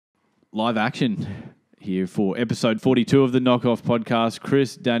live action here for episode 42 of the Knockoff Podcast.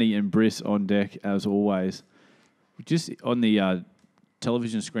 Chris, Danny and Briss on deck as always. Just on the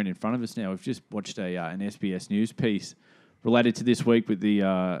television screen in front of us now, we've just watched an SBS News piece related to this week with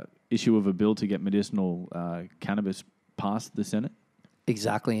the issue of a bill to get medicinal cannabis past the Senate.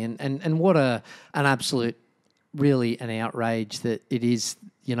 Exactly, and what an absolute, really an outrage that it is,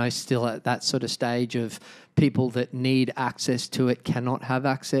 still at that sort of stage of people that need access to it cannot have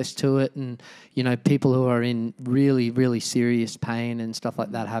access to it, and people who are in really, really serious pain and stuff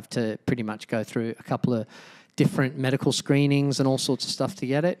like that have to pretty much go through a couple of different medical screenings and all sorts of stuff to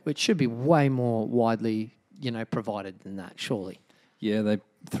get it, which should be way more widely, provided than that, surely. Yeah, they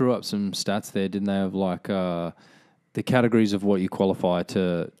threw up some stats there, didn't they, of like the categories of what you qualify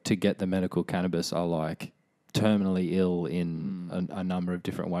to get the medical cannabis are like terminally ill in a number of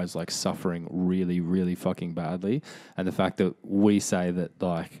different ways, like suffering really, really fucking badly. And the fact that we say that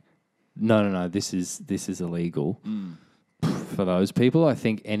like, no, this is illegal for those people, I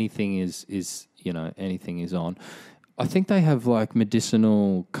think anything is anything is on. I think they have like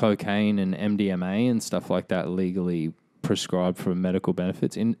medicinal cocaine and MDMA and stuff like that legally prescribed for medical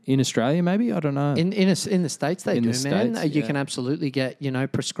benefits in Australia, maybe, I don't know. In the States they do, man. States, you can absolutely get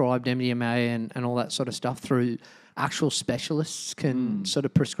prescribed MDMA and all that sort of stuff through actual specialists can sort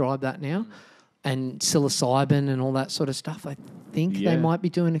of prescribe that now, and psilocybin and all that sort of stuff. I think they might be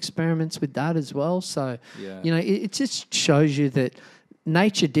doing experiments with that as well. So it just shows you that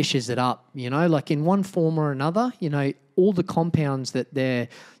nature dishes it up, like in one form or another. All the compounds that they're,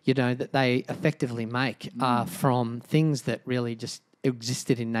 that they effectively make are from things that really just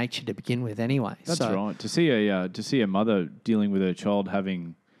existed in nature to begin with anyway. That's right. To see a mother dealing with her child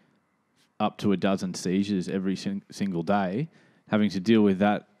having up to a dozen seizures every single day, having to deal with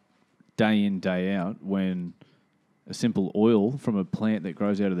that day in, day out, when a simple oil from a plant that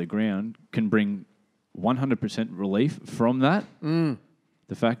grows out of the ground can bring 100% relief from that.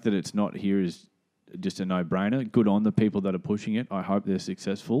 The fact that it's not here is just a no-brainer. Good on the people that are pushing it. I hope they're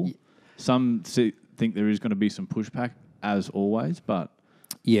successful. Some think there is going to be some pushback, as always, but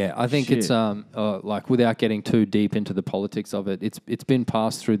yeah, I think it's like, without getting too deep into the politics of it, it's been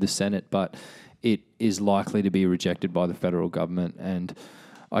passed through the Senate, but it is likely to be rejected by the federal government. And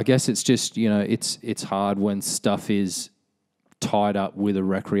I guess it's just it's hard when stuff is tied up with a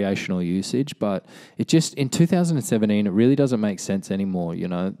recreational usage, but it just, in 2017, it really doesn't make sense anymore.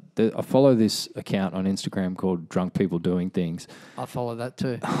 I follow this account on Instagram called Drunk People Doing Things. I follow that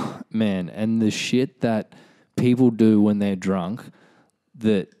too. Man, and the shit that people do when they're drunk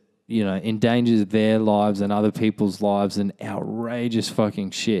that, endangers their lives and other people's lives, and outrageous fucking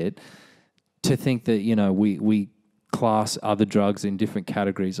shit, to think that, we class other drugs in different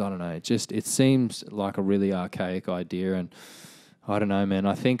categories. I don't know. It seems like a really archaic idea, and I don't know, man.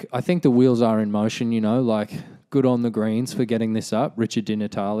 I think the wheels are in motion, like, good on the Greens for getting this up, Richard Di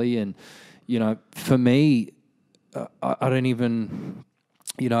Natale. And, for me, I don't even,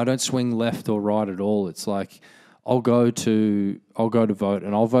 I don't swing left or right at all. It's like, I'll go to vote,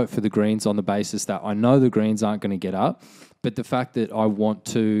 and I'll vote for the Greens on the basis that I know the Greens aren't going to get up, but the fact that I want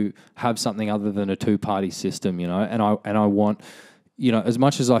to have something other than a two-party system, and I want, as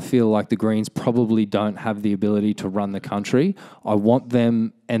much as I feel like the Greens probably don't have the ability to run the country, I want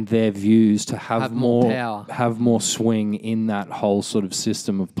them and their views to have more power, have more swing in that whole sort of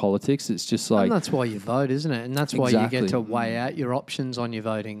system of politics. It's just like... And that's why you vote, isn't it? And that's why you get to weigh out your options on your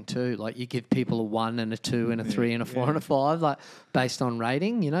voting too. Like, you give people a 1 and a 2 and a 3 and a 4 and a 5, like, based on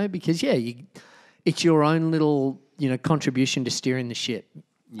rating, because, it's your own little, contribution to steering the ship,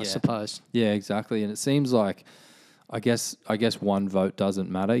 I suppose. Yeah, exactly. And it seems like, I guess one vote doesn't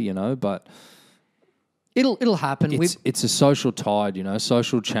matter, but it'll happen. It's a social tide,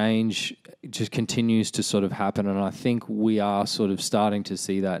 social change just continues to sort of happen, and I think we are sort of starting to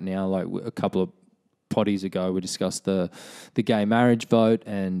see that now. Like, a couple of potties ago, we discussed the gay marriage vote,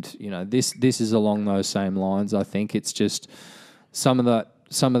 and this is along those same lines. I think it's just some of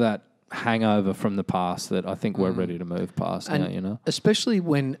that hangover from the past that I think we're ready to move past now. Especially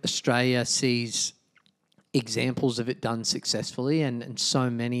when Australia sees examples of it done successfully, and so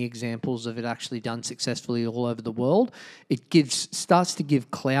many examples of it actually done successfully all over the world, it starts to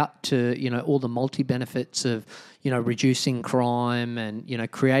give clout to all the multi benefits of reducing crime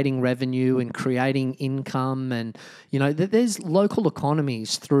and creating revenue and creating income, and there's local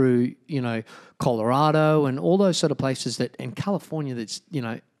economies through Colorado and all those sort of places that, and California, that's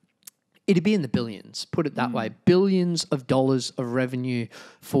it'd be in the billions, put it that way, billions of dollars of revenue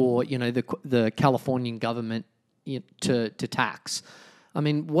for, the Californian government to tax. I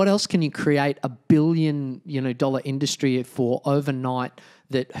mean, what else can you create a $1 billion, dollar industry for overnight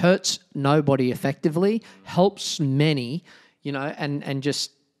that hurts nobody effectively, helps many, and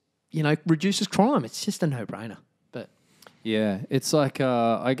just, reduces crime. It's just a no-brainer. But Yeah, it's like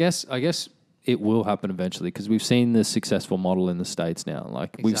I guess it will happen eventually because we've seen the successful model in the States now.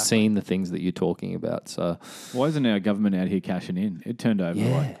 Like we've seen the things that you're talking about. So why isn't our government out here cashing in? It turned over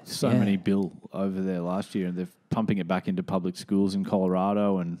many bill over there last year, and they're pumping it back into public schools in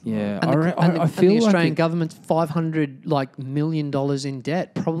Colorado. And I feel the like Australian government's $500 million in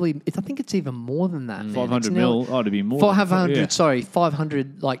debt. Probably, I think it's even more than that. 500 mil. Oh, to be more. 500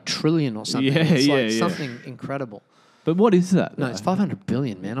 trillion or something. It's something incredible. But what is that? No, it's 500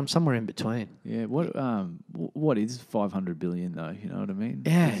 billion, man. I'm somewhere in between. Yeah. What is 500 billion though? You know what I mean?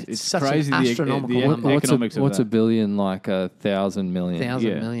 Yeah, it's such crazy. An astronomical number. What's a billion? Like 1,000 million.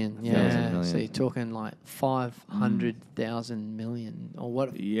 1,000 million. Yeah. 1,000 million. So you're talking like 500,000 million or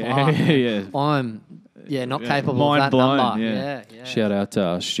what? Yeah. I'm not capable mind of that blown, number. Yeah. Shout out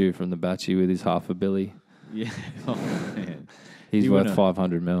to Stu from the Batchy with his half a billy. Yeah. Oh, man. He's worth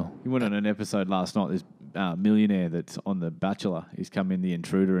 500 mil. He went on an episode last night. This millionaire that's on The Bachelor. He's come in The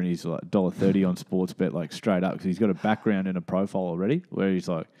Intruder, and he's like $1.30 on Sportsbet, like straight up, because he's got a background and a profile already, where he's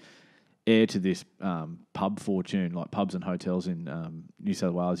like heir to this pub fortune, like pubs and hotels in New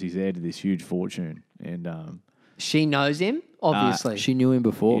South Wales. He's heir to this huge fortune, and she knows him. Obviously, she knew him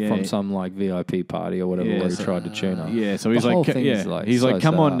before from some like VIP party or whatever where he tried to tune her. Yeah, so he's like,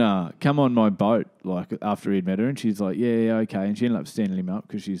 come on my boat. Like after he'd met her, and she's like, yeah, okay, and she ended up standing him up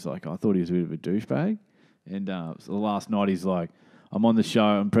because she's like, I thought he was a bit of a douchebag. And so the last night he's like, I'm on the show,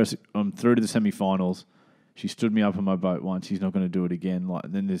 I'm through to the semi-finals. She stood me up on my boat once. She's not going to do it again. Like,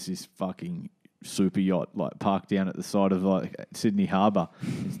 and then there's this fucking super yacht like parked down at the side of like Sydney Harbour.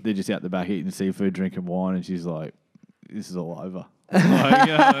 They're just out the back eating seafood, drinking wine, and she's like, this is all over.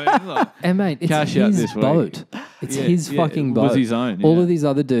 And mate, it's cash his out this boat. It's his fucking boat. It was his own. All of these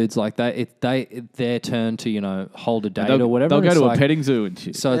other dudes, like it's their turn to hold a date or whatever. They'll go to a petting zoo and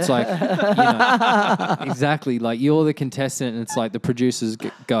shit. So it's like exactly like you're the contestant, and it's like the producers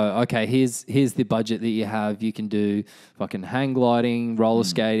go, okay, here's the budget that you have. You can do fucking hang gliding, roller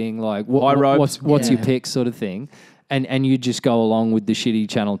skating, like what's your pick, sort of thing. And you just go along with the shitty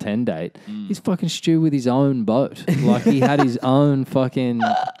Channel 10 date. He's fucking Stu with his own boat. Like he had his own fucking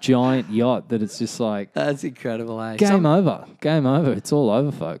giant yacht that it's just like... That's incredible, eh? Game over. It's all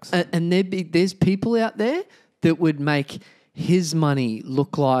over, folks. And there's people out there that would make his money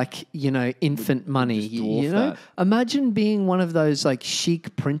look like, infant money. That. Imagine being one of those like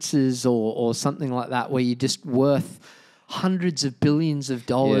chic princes or something like that where you're just worth... hundreds of billions of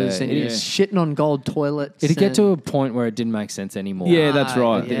dollars and he's shitting on gold toilets. It'd get to a point where it didn't make sense anymore. Yeah, that's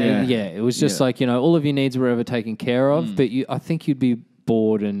right. It was just like, all of your needs were ever taken care of, but I think you'd be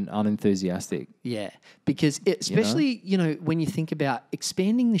bored and unenthusiastic. Yeah, because especially, when you think about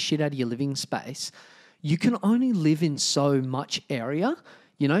expanding the shit out of your living space, you can only live in so much area.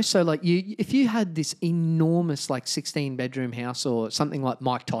 So like if you had this enormous like 16-bedroom house or something like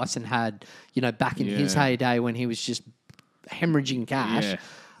Mike Tyson had, back in his heyday when he was just hemorrhaging cash.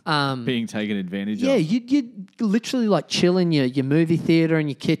 Being taken advantage of. Yeah, you'd literally like chill in your movie theater and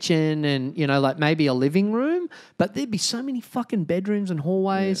your kitchen and, like maybe a living room, but there'd be so many fucking bedrooms and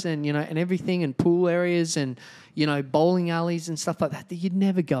hallways and, and everything and pool areas and, bowling alleys and stuff like that you'd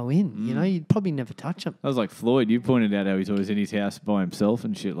never go in, you'd probably never touch them. That was like Floyd. You pointed out how he's always in his house by himself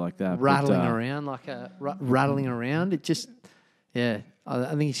and shit like that. Rattling around. It just, I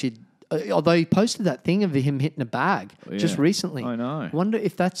think he should... although he posted that thing of him hitting a bag just recently. I know. I wonder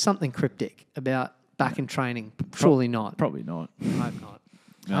if that's something cryptic about back in training. Surely not. Probably not. I hope not.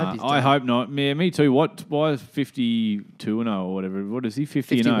 I hope not. Yeah, me too. Why is 52-0 or whatever? What is he?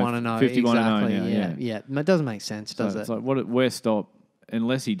 50-0. 51-0. 51 exactly. now. Yeah. It doesn't make sense, does it? It's like where stop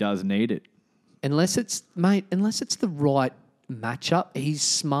unless he does need it. Unless it's the right matchup. He's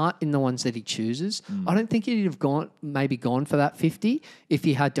smart in the ones that he chooses. I don't think he'd have gone for that 50 if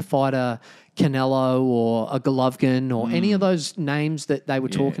he had to fight a Canelo or a Golovkin or any of those names that they were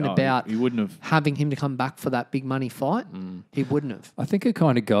talking about. He wouldn't have having him to come back for that big money fight. He wouldn't have. I think it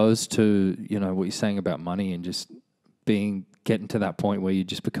kind of goes to what you're saying about money and just getting to that point where you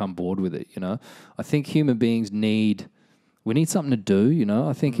just become bored with it. I think human beings need something to do.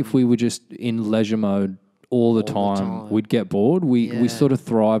 I think if we were just in leisure mode all the time, we'd get bored. We sort of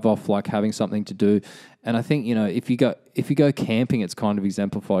thrive off like having something to do. And I think, if you go camping, it's kind of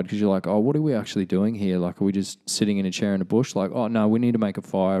exemplified because you're like, oh, what are we actually doing here? Like, are we just sitting in a chair in a bush? Like, oh no, we need to make a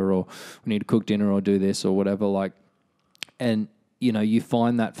fire or we need to cook dinner or do this or whatever. Like, and you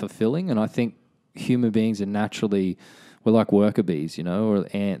find that fulfilling. And I think human beings are naturally, we're like worker bees, you know, or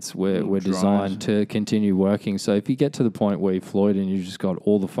ants. We're designed to continue working. So if you get to the point where you're Floyd and you've just got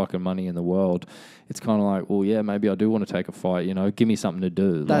all the fucking money in the world, it's kind of like, well, yeah, maybe I do want to take a fight, you know, give me something to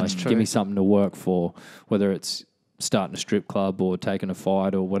do. That's true. Give me something to work for, whether it's starting a strip club or taking a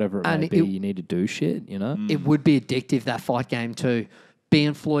fight or whatever it may be. You need to do shit, you know? It would be addictive, that fight game too.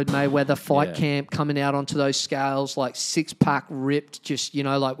 Being Floyd Mayweather, fight camp, coming out onto those scales, like six-pack ripped, just, you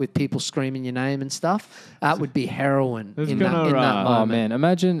know, like with people screaming your name and stuff. That would be heroin in that moment. Oh, man.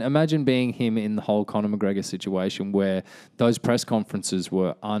 Imagine being him in the whole Conor McGregor situation where those press conferences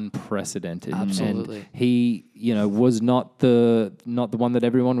were unprecedented. Absolutely. And he, you know, was not the one that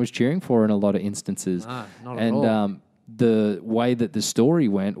everyone was cheering for in a lot of instances. No, not at all. The way that the story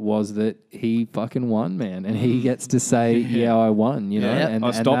went was that he fucking won, man, and he gets to say, "Yeah, I won," you know. And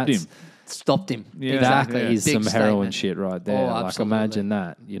I stopped him. Stopped him. Yeah. Exactly. That is Big some heroin statement. shit right there. Oh, like, absolutely. imagine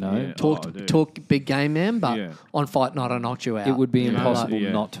that, you know. Yeah. Talk big game, man, but on Fight Night I knocked you out. It would be You know, impossible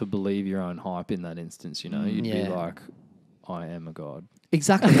like- not to believe your own hype in that instance, you know. You'd be like, I am a god.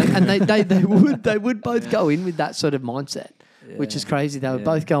 Exactly, and they would both go in with that sort of mindset, which is crazy. They would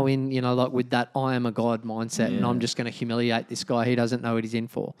both go in, you know, like with that I am a god mindset, and I'm just going to humiliate this guy. He doesn't know what he's in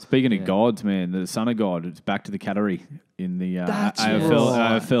for. Speaking of gods, man, the son of God, it's back to the cattery in the That's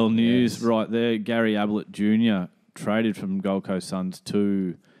AFL news right there. Gary Ablett Jr. traded from Gold Coast Suns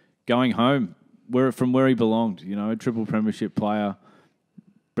to going home from where he belonged. You know, a triple premiership player.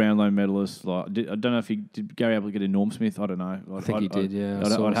 Brownlow medalist. Like, I don't know if did Gary Ablett get a Norm Smith. I don't know. I think he did. Yeah,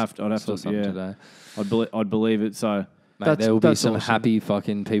 I'd have to. something today. I'd believe it. So Mate, there will be some happy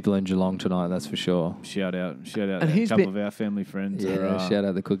fucking people in Geelong tonight. That's for sure. Shout out And a couple of our family friends. Yeah, shout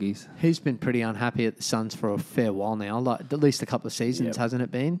out the cookies. He's been pretty unhappy at the Suns for a fair while now, like at least a couple of seasons, hasn't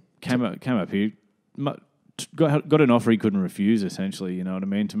it been? Came up here. Got an offer he couldn't refuse, essentially, you know what I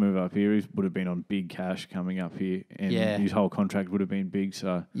mean, to move up here. He would have been on big cash coming up here, and his whole contract would have been big,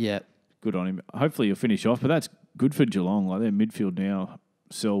 so good on him. Hopefully he'll finish off, but that's good for Geelong. Like, their midfield now,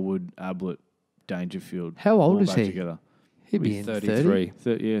 Selwood, Ablett, Dangerfield. How old all is back he? Together. He'd be in 33.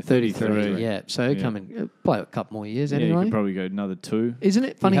 33. Yeah, so coming play a couple more years anyway. He could probably go another 2. Isn't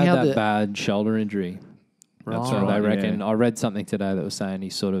it funny he had how that bad shoulder injury? Right. So they reckon. I read something today that was saying he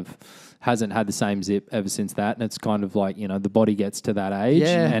sort of hasn't had the same zip ever since that, and it's kind of like, you know, the body gets to that age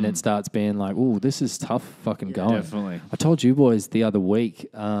and it starts being like, ooh, this is tough fucking going. Definitely. I told you boys the other week,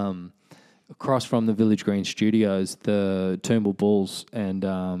 across from the Village Green Studios, the Toombul Bulls, and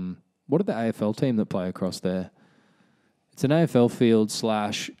what are the AFL team that play across there? It's an AFL field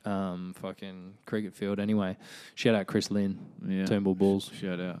 / fucking cricket field anyway. Shout out Chris Lynn, Toombul Bulls.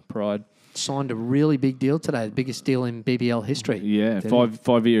 Shout out. Pride. signed a really big deal today, the biggest deal in BBL history. Yeah,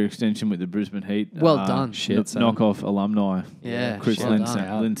 five-year extension with the Brisbane Heat. Well done. Knock off alumni. Yeah, Chris well Lynn,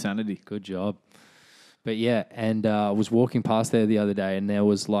 done. Lynn Sanity. Good job. But yeah, and I was walking past there the other day, and there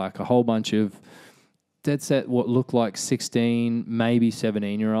was like a whole bunch of dead set what looked like 16, maybe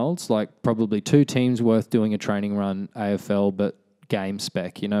 17-year-olds, like probably 2 teams worth doing a training run AFL, but game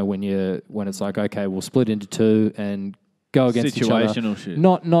spec. You know, when it's like, okay, we'll split into 2 and go against each other. Situational shit.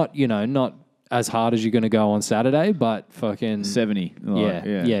 Not as hard as you're going to go on Saturday, but fucking 70.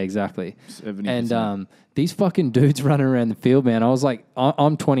 Yeah, exactly. 70%. And these fucking dudes running around the field, man. I was like,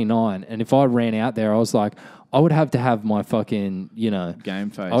 I'm 29, and if I ran out there, I was like, I would have to have my fucking, game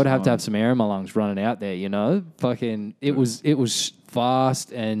face. I would have to have some air in my lungs running out there, Fucking, it was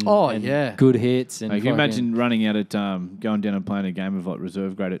fast and good hits. And can you imagine running out at going down and playing a game of like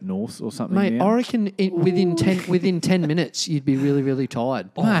reserve grade at North or something? Mate, now? I reckon within 10 minutes you'd be really, really tired.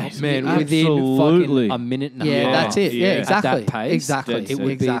 Man, within absolutely. fucking a minute and a Yeah, half. that's it. Yeah, exactly. At that pace, Exactly. it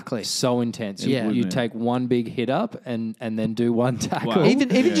would exactly. be so intense. Yeah. You take one big hit up and then do one tackle. Wow. Even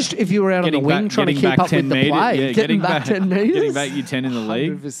just if you were out on the wing trying to keep up with the play, getting back 10 metres. Getting back your 10 in the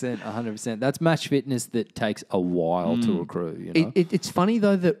league. 100%. That's match fitness that takes a while to accrue, It's funny,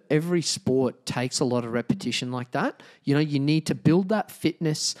 though, that every sport takes a lot of repetition like that. You need to build that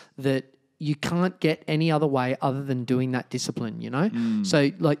fitness that you can't get any other way other than doing that discipline,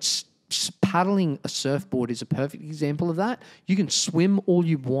 So, like, paddling a surfboard is a perfect example of that. You can swim all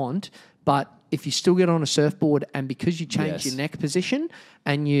you want, but if you still get on a surfboard and because you change your neck position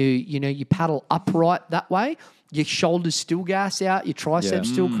and you paddle upright that way, your shoulders still gas out, your triceps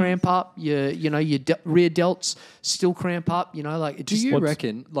still cramp up, your rear delts still cramp up. Do you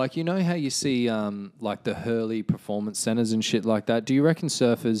reckon, like, how you see like the Hurley performance centers and shit like that? Do you reckon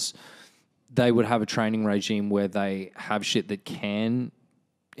surfers, they would have a training regime where they have shit that can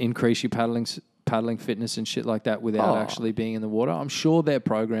increase your paddling fitness and shit like that without actually being in the water? I'm sure their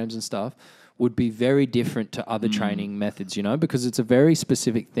programs and stuff would be very different to other training methods, because it's a very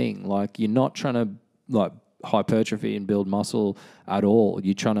specific thing. Like, you're not trying to like hypertrophy and build muscle at all.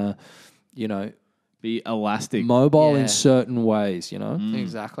 You're trying to, Be elastic. mobile Yeah. in certain ways,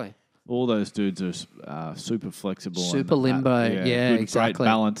 Exactly. All those dudes are super flexible. Super limbo. Yeah, good, exactly. Great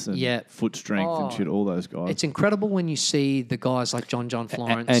balance and Yeah. foot strength and shit, all those guys. It's incredible when you see the guys like John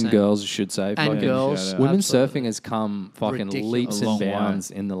Florence. And girls, I should say. And fucking girls. shout out. Women's absolutely. surfing has come fucking Ridiculous. leaps A long and way.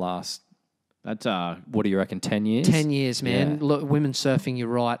 bounds in the last, That's what do you reckon, 10 years? 10 years, man. Yeah. Look, women's surfing, you're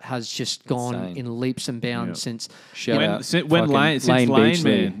right, has just gone Insane. in leaps and bounds Yep. since Shout when, out. since, when fucking Lane, since Lane, Beachley.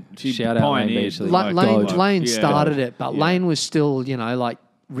 man. She Shout out Lane pioneered. Beachley. like, Lane, God. Lane Yeah. started it, but Yeah. Lane was still, like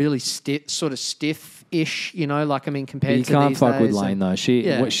really sort of stiff-ish, like, I mean, compared You to can't these fuck with days. Lane though.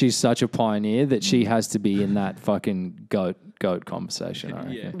 Yeah. She's such a pioneer that she has to be in that fucking goat conversation. I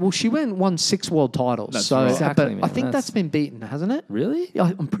reckon. Yeah. Well, she won 6 world titles. That's so, right. Exactly, but man. I think That's- that's been beaten, hasn't it? Really?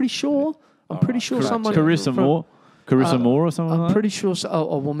 Yeah, I'm pretty sure. I'm pretty sure someone. Carissa Moore. Carissa Moore or something I'm like that? pretty sure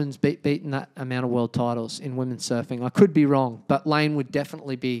a woman's beaten that amount of world titles in women's surfing. I could be wrong, but Lane would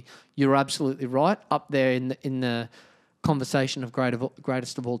definitely be. You're absolutely right, up there in the conversation of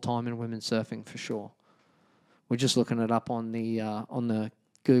greatest of all time in women's surfing for sure. We're just looking it up on the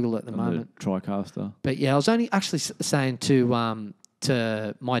Google at the moment. The TriCaster. But yeah, I was only actually saying to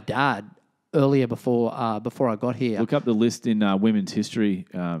my dad earlier before I got here Look up the list in women's history,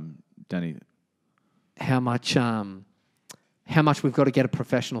 Danny. how much we've got to get a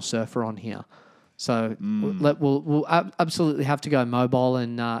professional surfer on here. So we'll absolutely have to go mobile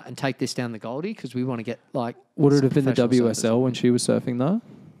and take this down the Goldie because we want to get like. Would it some have been the professional surfers WSL on when here. she was surfing though?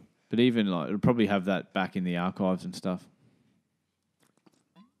 But even like it'll probably have that back in the archives and stuff.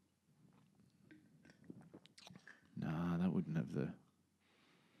 Nah, that wouldn't have the.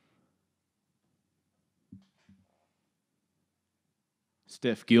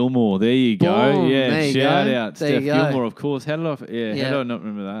 Steph Gilmore, there you go. Boom, Yeah, there you shout go. out There Steph you go. Gilmore, of course. How did I? Yeah. How do I not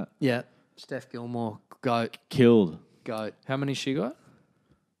remember that? Yeah, Steph Gilmore, goat. Killed How many she got?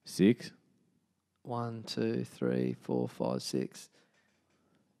 6. 1, 2, 3, 4, 5, 6.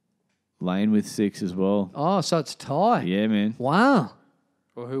 Lane with 6 as well. Oh, so it's a tie. Yeah, man. Wow.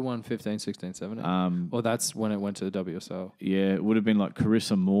 Well, who won 15, 16, 17? Well, that's when it went to the WSL. yeah, it would have been like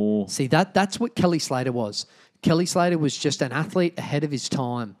Carissa Moore. See, that's what Kelly Slater was. Kelly Slater was just an athlete ahead of his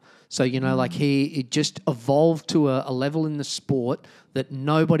time. So, like he just evolved to a level in the sport that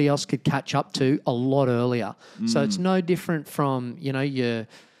nobody else could catch up to a lot earlier. So it's no different from,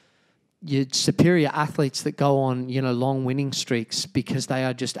 your superior athletes that go on, long winning streaks because they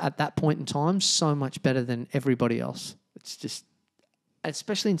are just at that point in time so much better than everybody else. It's just,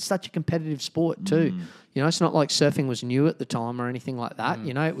 especially in such a competitive sport too. It's not like surfing was new at the time or anything like that.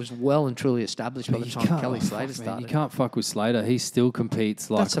 It was well and truly established by the time Kelly Slater started. You can't fuck with Slater. He still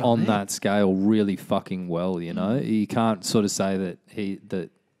competes like That's what I on mean. that scale really fucking well. You can't sort of say that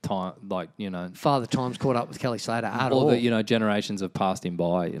time Father Time's caught up with Kelly Slater at all. or that generations have passed him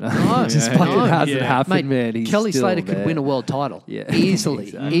by. No, Just no. fucking hasn't Yeah. happened, Mate, man. He's Kelly still Slater there. could win a world title. Yeah. Easily,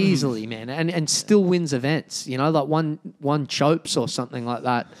 Exactly. easily, man. And still wins events. Like one Chopes or something like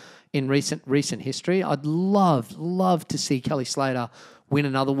that in recent history. I'd love to see Kelly Slater win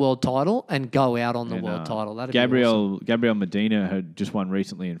another world title and go out on the world title. That'd be awesome. Gabrielle Medina had just won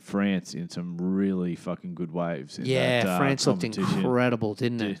recently in France in some really fucking good waves. In Yeah, that, France looked competition. incredible,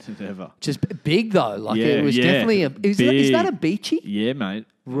 didn't it? Never. Just big though. Like Yeah, it was yeah. definitely is that a Big. beachy? Yeah, mate.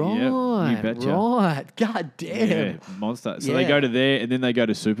 Right, Yep, you betcha. right. God damn. Yeah, monster. So they Yeah. go to there and then they go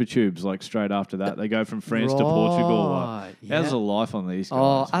to Super Tubes like straight after that. They go from France to Portugal. Right, Like, yeah. how's the life on these guys?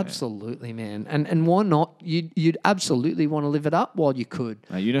 Oh, man? absolutely, man. And why not? You'd absolutely want to live it up while you could.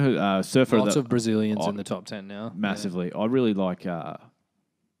 You know who surfer Lots that of Brazilians Oh, in the top 10 now. massively. I really like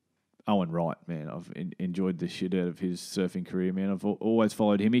Owen Wright, man. I've enjoyed the shit out of his surfing career, man. I've always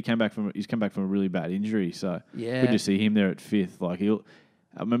followed him. He's come back from a really bad injury, so Yeah. good to see him there at 5th. Like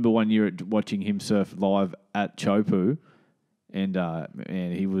I remember one year watching him surf live at Chopu, and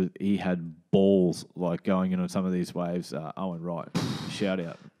man, he had balls like going in on some of these waves. Owen Wright, shout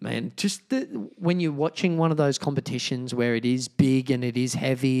out. Man, just when you're watching one of those competitions where it is big and it is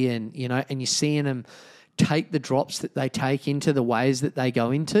heavy and, and you're seeing them take the drops that they take into the waves that they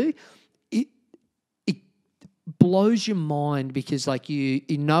go into, it blows your mind because like you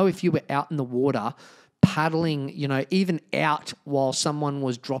know if you were out in the water paddling, even out while someone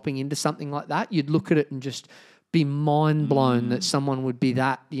was dropping into something like that, you'd look at it and just be mind blown that someone would be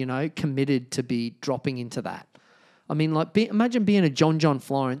that, committed to be dropping into that. I mean, like, imagine being a John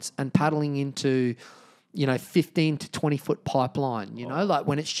Florence and paddling into, 15 to 20 foot pipeline, like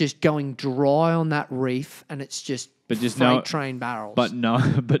when it's just going dry on that reef and it's just freight train barrels. But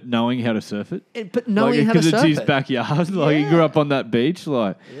knowing how to surf it. But knowing how to surf it. Because it's his backyard. Like he grew up on that beach.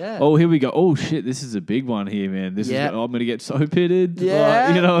 Like, oh, here we go. Oh, shit, this is a big one here, man. I'm going to get so pitted. Yeah.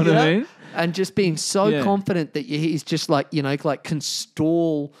 Like, you know what I mean? And just being so confident that he's just like, can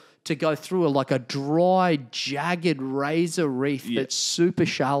stall to go through a dry, jagged razor reef that's super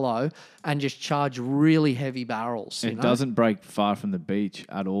shallow and just charge really heavy barrels. It doesn't break far from the beach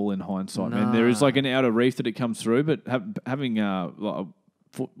at all in hindsight, man. There is like an outer reef that it comes through, but having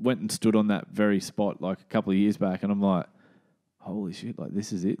went and stood on that very spot like a couple of years back, and I'm like, holy shit, like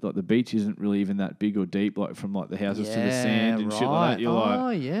this is it. Like the beach isn't really even that big or deep, like from like the houses to the sand and shit like that.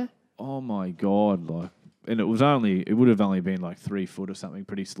 You're oh my God, like. And it would have only been like 3 foot or something,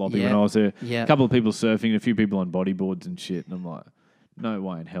 pretty sloppy when I was there. Yeah. A couple of people surfing, a few people on bodyboards and shit. And I'm like, no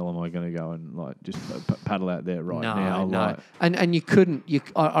way in hell am I going to go and like just paddle out there now. No. Like, and you couldn't.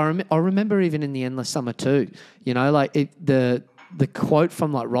 I remember even in the Endless Summer too. The quote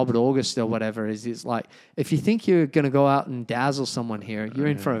from like Robert August or whatever is like, if you think you're going to go out and dazzle someone here, you're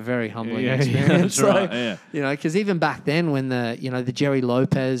in for a very humbling experience. That's right. Because even back then when the Jerry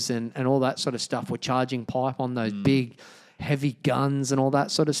Lopez and all that sort of stuff were charging pipe on those big, heavy guns and all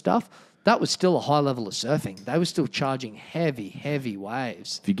that sort of stuff, that was still a high level of surfing. They were still charging heavy, heavy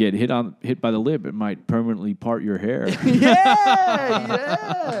waves. If you get hit by the lip, it might permanently part your hair. Yeah.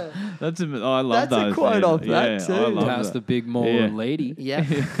 I love That's a quote of that too. I love Pass that. the big moron lady. Yeah.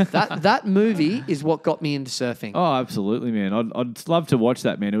 that movie is what got me into surfing. Oh, absolutely, man. I'd love to watch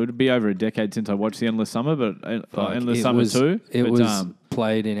that, man. It would be over a decade since I watched The Endless Summer, but Endless Summer 2. It was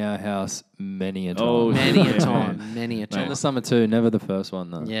played in our house many a time. Oh, many a time. Endless Summer 2, never the first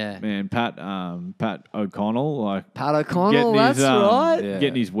one though. Yeah. Man, Pat O'Connell, Pat O'Connell, that's right.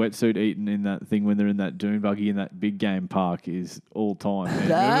 Getting his wetsuit eaten in that thing when they're in that dune buggy in that big game park is all time, man.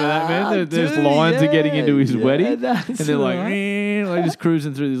 Remember that, man? There's lions are getting into his wedding, and they're like just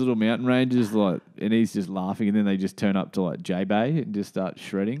cruising through these little mountain ranges, like, and he's just laughing, and then they just turn up to like J-Bay and just start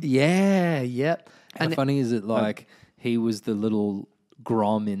shredding. Yeah, yep. How funny is it? Like he was the little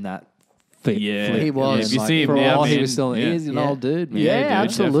Grom in that. He was. Yeah, if you see him now, he was still he's an old dude, man. Yeah, dude,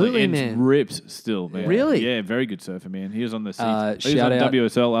 absolutely, and man. Ripped still, man. Really? Yeah, very good surfer, man. He was on the seats. He was shout on out-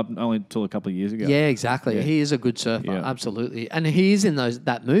 WSL up only until a couple of years ago. Yeah, exactly. Yeah. He is a good surfer, Yeah. absolutely. And he is in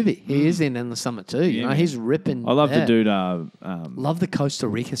that movie. He is in the Summer too. You know, man. he's ripping. I love there. the dude. Love the Costa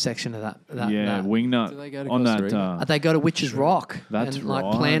Rica section of that. Wingnut Do they go to on Costa that. Rica? They go to Witch's Rock. That's and like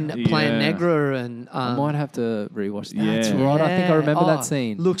right. Plan Negra and. I might have to rewatch that. Yeah. That's right. I think I remember Oh, that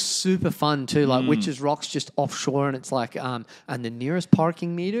scene. Looks super fun too. Like Witch's Rock's just offshore, and it's like and the nearest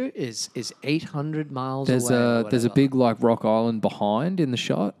parking meter is 800 miles There's away. or there's a whatever. big like rock island behind in the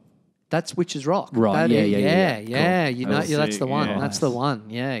shot. That's Witch's Rock. Right, That yeah. is- Cool. You know, That's that's sick, the one. yeah. That's the one.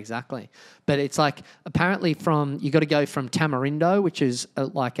 Yeah, exactly. But it's like apparently you got to go from Tamarindo, which is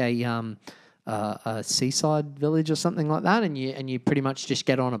like a seaside village or something like that, and you pretty much just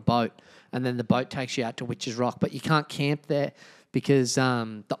get on a boat, and then the boat takes you out to Witch's Rock. But you can't camp there because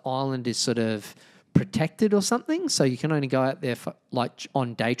the island is sort of protected or something, so you can only go out there for like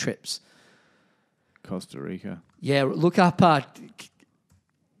on day trips. Costa Rica. Yeah, look up Endless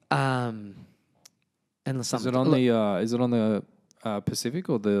Summer. Is it on the Pacific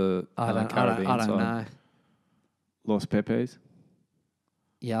or the Caribbean I don't side? know. Los Pepes.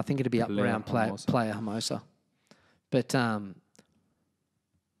 Yeah, I think it'd be up Playa around Hermosa. Playa Hermosa. But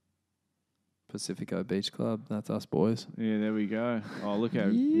Pacifico Beach Club. That's us boys. Yeah, there we go. Oh, look how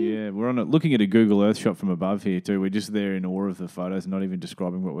we're looking at a Google Earth shot from above here too. We're just there in awe of the photos, not even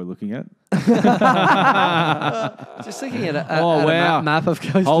describing what we're looking at. just looking at wow. a map of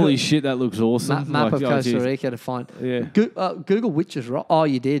Costa Holy shit, that looks awesome! map of Costa geez. Rica to find. Yeah, Google Witch's Rock. Oh,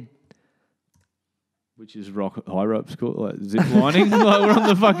 you did. which is rock high ropes, cool, like zip lining. Like we're on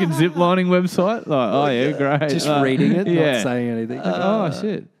the fucking zip lining website. Like, oh yeah, great. Just reading it, yeah. not saying anything. Oh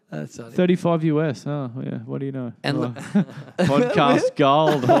shit. That's funny. 35 US. Oh, yeah. What do you know? And podcast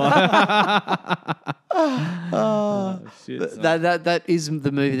gold. Oh, shit. son. that is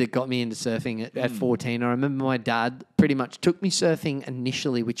the movie that got me into surfing at 14. I remember my dad pretty much took me surfing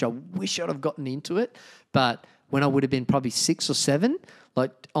initially, which I wish I'd have gotten into it. But when I would have been probably 6 or 7,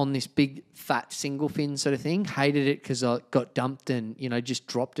 like on this big fat single fin sort of thing, hated it because I got dumped and, just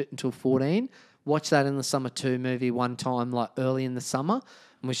dropped it until 14. Watched that in the Summer 2 movie one time, like early in the summer.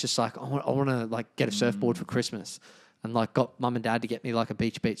 And was just like, I want to like get a surfboard for Christmas, and like got mum and dad to get me like a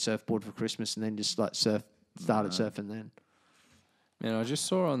beach surfboard for Christmas, and then just like started surfing then. Man, I just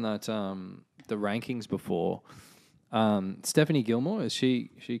saw on that the rankings before. Stephanie Gilmore, is she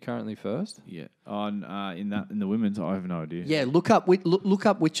currently first? Yeah. On in the women's, I have no idea. Yeah, look up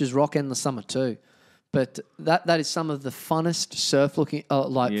Witches Rock and the Summer too. But that is some of the funnest surf looking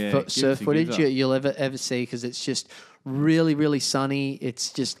surf footage you'll ever see, because it's just really, really sunny.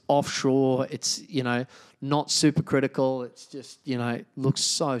 It's just offshore. It's, not super critical. It's just, looks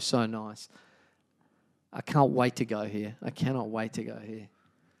so, so nice. I can't wait to go here. I cannot wait to go here.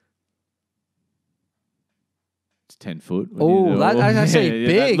 It's 10 foot. Oh, that's actually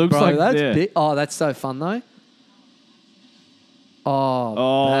big, that looks bro. like, That's big. Oh, that's so fun though. Oh,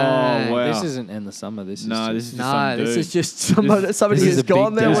 wow. This isn't in the summer. This is this is just somebody who's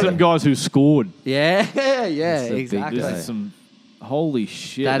gone there. There's some guys who scored. Yeah, exactly. This is some holy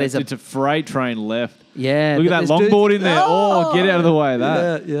shit. That is it's a freight train left. Yeah. Look at that longboard in there. Oh, get out of the way of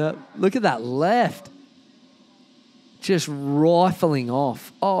that. Yeah. Look at that left. Just rifling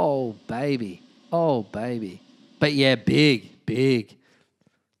off. Oh, baby. But yeah, big.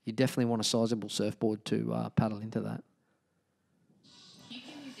 You definitely want a sizable surfboard to paddle into that.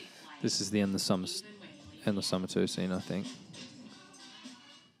 This is the end of summer 2 scene, I think.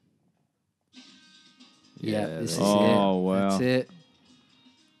 Yeah, this is it. Oh, wow. That's it.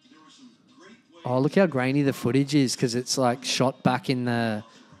 Oh, look how grainy the footage is, because it's like shot back in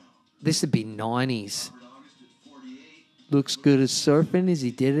this would be 90s. Looks good as surfing as he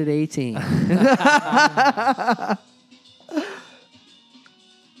did at 18.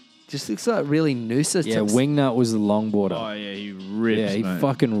 Just looks like really Noosa. Yeah, Wingnut was the longboarder. Oh, yeah, he ripped. Yeah, he mate.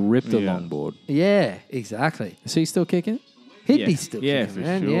 fucking ripped the longboard. Yeah, exactly. Is he still kicking? He'd be still kicking, for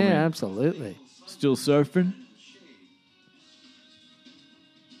man. sure, Yeah, man. absolutely. Still surfing?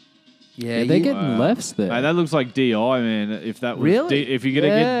 Yeah, they're getting lefts there. Mate, that looks like DI, man. If that was Really? if you're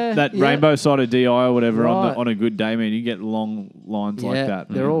gonna get that rainbow side of DI or whatever on a good day, man, you get long lines like that.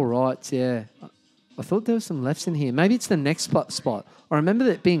 They're all rights, yeah. I thought there was some lefts in here. Maybe it's the next spot. I remember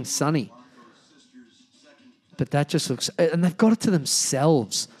it being sunny. But that just looks... And they've got it to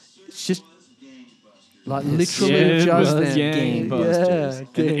themselves. It's just... Like literally just them. Gangbusters.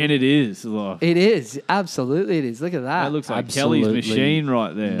 Yeah, and it is. Like, it is. Absolutely it is. Look at that. that looks like Absolutely Kelly's machine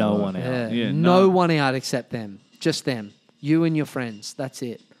right there. no Like, one out. Yeah. Yeah, no no. one out except them. Just them. You and your friends. That's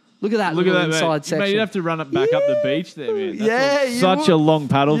it. Look at that Look at little that, inside mate. section. Mate, you'd have to run it back up the beach there, man. You Such a would. long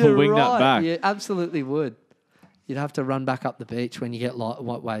paddle for You're wing right. nut back. You absolutely would. You'd have to run back up the beach when you get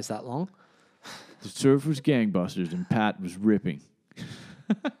what way is that long? The surf was gangbusters and Pat was ripping.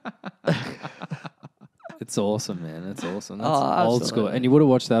 It's awesome, man. It's awesome. That's Oh, old school. absolutely. And you would have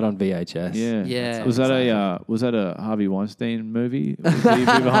watched that on VHS. Yeah. Yeah. Was that a Harvey Weinstein movie? Was he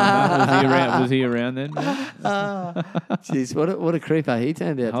behind that? Was he around then? Man? Jeez, what a creeper he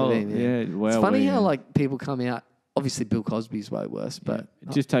turned out to be. Man. Yeah, wow. It's funny yeah. how like people come out. Obviously, Bill Cosby's way worse, but It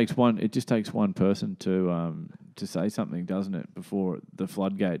just takes one. It just takes one person to say something, doesn't it? Before the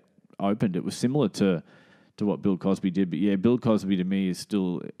floodgate opened, it was similar to what Bill Cosby did. But yeah, Bill Cosby to me is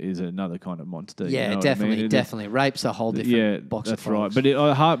another kind of monster. yeah, you know what I mean? definitely. Rape's a whole different box that's of right.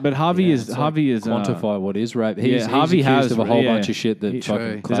 frogs. But Harvey is quantify what is rape. He's Harvey accused has of a whole yeah. bunch of shit that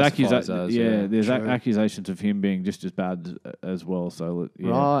True. fucking there's classifies as. there's True. accusations of him being just as bad as well. So yeah,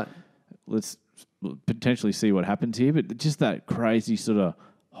 Right. let's potentially see what happens here. But just that crazy sort of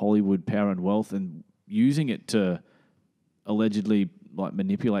Hollywood power and wealth, and using it to allegedly like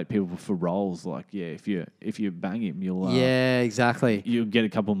manipulate people for roles. Like, yeah, if you bang him, you'll Yeah, exactly. you'll get a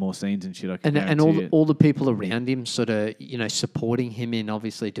couple more scenes and shit. I can And guarantee it. all the people around him sort of, supporting him in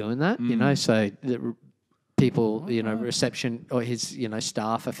obviously doing that, so the people, reception or his,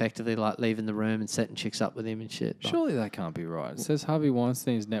 staff effectively like leaving the room and setting chicks up with him and shit. Like, Surely that can't be right. It says Harvey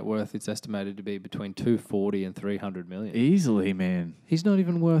Weinstein's net worth is estimated to be between 240 and 300 million. Easily, man. He's not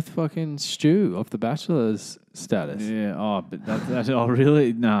even worth fucking Stu off The Bachelor's status. Yeah. Oh, but that's oh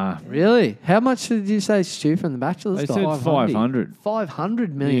really? Nah. Really? How much did you say Stu from The Bachelor's They got? said 500.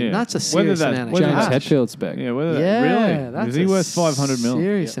 500 million. Yeah. That's a Whether serious that- amount of whether James cash. Hetfield's back. Yeah. Whether Yeah, really that's is he a worth 500 mil?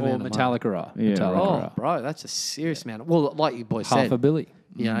 serious Or amount of money. Metallica. Yeah, Metallica. Oh, bro, that's a serious amount. Well, like you boys Half said, a billy.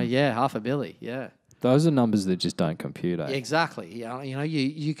 half a billy. Yeah. Those are numbers that just don't compute. Eh? Exactly. Yeah,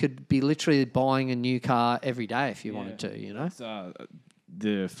 you could be literally buying a new car every day if you wanted to. It's,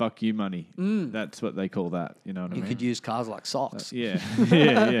 the fuck you money. That's what they call that. You know what I You mean? could use cars like socks. Yeah.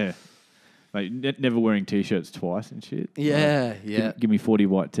 Yeah. Like never wearing t-shirts twice and shit. Yeah, Like, yeah. Give me 40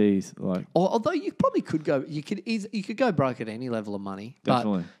 white tees. Like Although you probably could go, you could go broke at any level of money.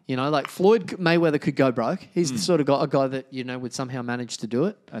 Definitely. But like Floyd Mayweather could go broke. He's the sort of guy that would somehow manage to do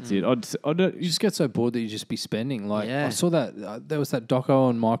it. that's it. I'd You just get so bored that you just be spending. Like Yeah. I saw that there was that doco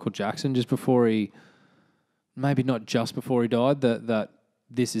on Michael Jackson just before he, maybe not just before he died. That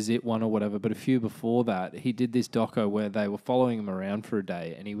This Is It one or whatever, but a few before that, he did this doco where they were following him around for a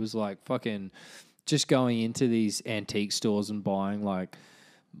day, and he was like fucking just going into these antique stores and buying like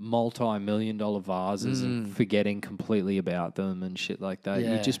multi-million-dollar vases and forgetting completely about them and shit like that.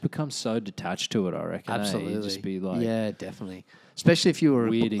 Yeah. You just become so detached to it, I reckon. Absolutely. You just be like, yeah, definitely. Especially if you were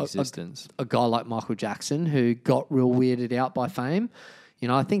weird existence. a guy like Michael Jackson who got real weirded out by fame. You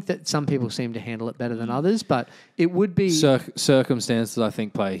know, I think that some people seem to handle it better than others, but it would be... Circumstances, I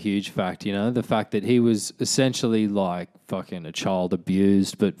think, play a huge fact, you know? The fact that he was essentially like fucking a child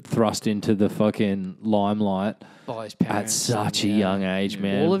abused, but thrust into the fucking limelight by his at parents such a and, young age,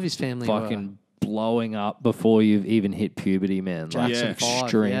 man. All of his family fucking blowing up before you've even hit puberty, man. Jackson Like, 5,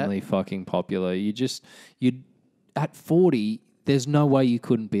 extremely fucking popular. You at 40... There's no way you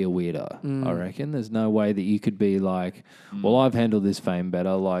couldn't be a weirdo, I reckon. There's no way that you could be like, well, I've handled this fame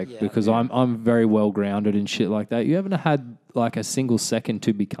better, because I'm very well grounded and shit like that. You haven't had like a single second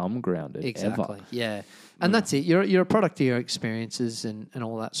to become grounded. Exactly. Ever. Yeah. And that's it. You're a product of your experiences and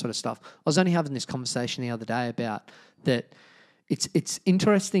all that sort of stuff. I was only having this conversation the other day about that. It's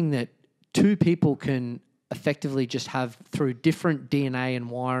interesting that two people can effectively just have, through different DNA and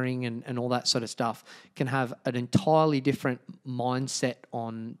wiring and all that sort of stuff, can have an entirely different mindset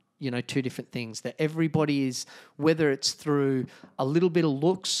on, you know, two different things. That everybody is, whether it's through a little bit of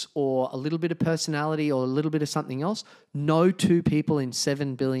looks or a little bit of personality or a little bit of something else, no two people in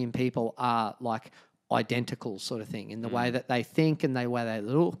 7 billion people are like identical sort of thing in the way that they think and the way they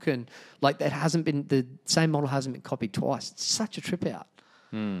look, and like that hasn't been, the same model hasn't been copied twice. It's such a trip out.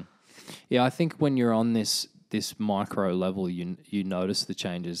 Yeah, I think when you're on this micro level, you notice the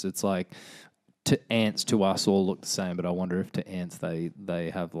changes. It's like ants to us all look the same, but I wonder if to ants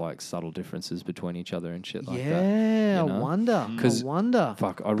they have like subtle differences between each other and shit like that. Yeah, you know? I wonder.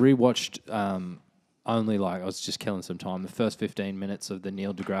 Fuck, I rewatched only like I was just killing some time. The first 15 minutes of the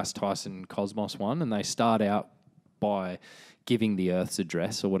Neil deGrasse Tyson Cosmos one, and they start out by giving the Earth's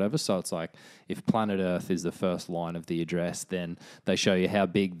address or whatever. So it's like if planet Earth is the first line of the address, then they show you how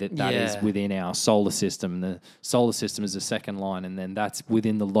big that is within our solar system. The solar system is the second line, and then that's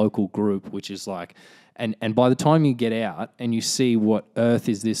within the local group, which is like... And by the time you get out and you see what Earth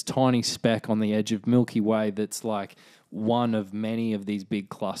is, this tiny speck on the edge of Milky Way that's like one of many of these big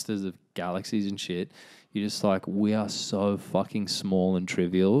clusters of galaxies and shit, you're just like, we are so fucking small and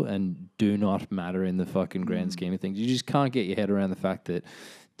trivial and do not matter in the fucking grand scheme of things. You just can't get your head around the fact that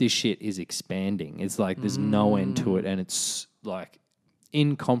this shit is expanding. It's like there's no end to it, and it's like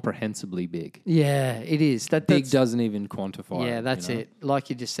incomprehensibly big. Yeah, it is. Big doesn't even quantify. Yeah, it, that's you know? it. Like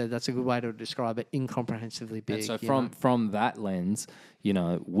you just said, that's a good way to describe it. Incomprehensibly big. And so from that lens, you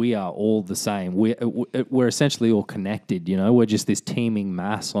know, we are all the same. We're essentially all connected. You know, we're just this teeming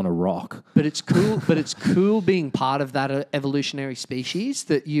mass on a rock. But it's cool. But it's cool being part of that evolutionary species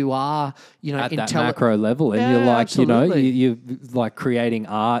that you are. You know, at that macro level, and you're like, absolutely. you're like creating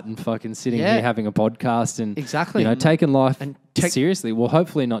art and fucking sitting here having a podcast and exactly, you know, taking life and seriously. Well,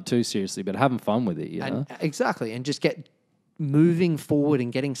 hopefully not too seriously, but having fun with it. You know, exactly, and just get moving forward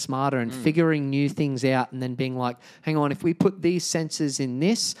and getting smarter and figuring new things out, and then being like, hang on, if we put these sensors in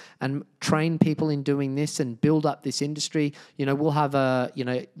this and train people in doing this and build up this industry, you know, we'll have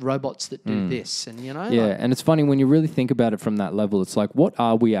robots that do this, and you know, and it's funny when you really think about it from that level. It's like, what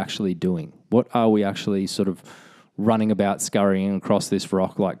are we actually doing? What are we actually sort of running about, scurrying across this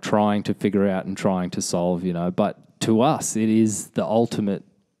rock, like trying to figure out and trying to solve, you know? But to us, it is the ultimate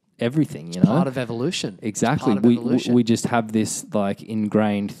everything, you know? Part of evolution. Exactly. We just have this like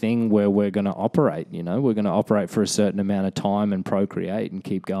ingrained thing where we're going to operate, you know? We're going to operate for a certain amount of time and procreate and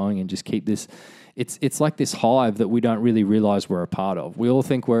keep going and just keep this... It's like this hive that we don't really realize we're a part of. We all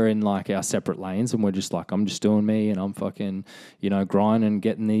think we're in like our separate lanes, and we're just like, I'm just doing me and I'm fucking, you know, grinding,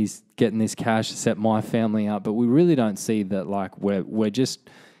 getting this cash to set my family up. But we really don't see that like we're just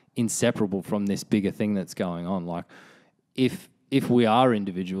inseparable from this bigger thing that's going on. Like if we are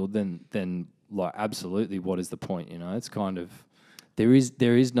individual, then like absolutely, what is the point? You know, it's kind of there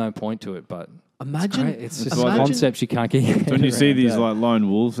is no point to it. But imagine it's just like concepts you can't get your head when you see around, these like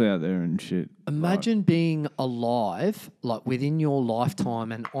lone wolves out there and shit. Imagine being alive like within your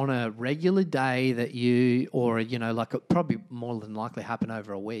lifetime and on a regular day that you, or you know, like it probably more than likely happen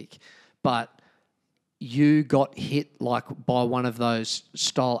over a week, but you got hit like by one of those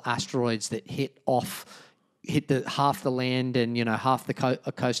style asteroids that hit the half the land and, you know, half the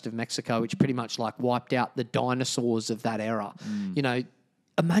coast of Mexico, which pretty much like wiped out the dinosaurs of that era. You know,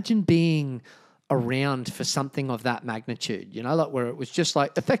 imagine being around for something of that magnitude, you know, like where it was just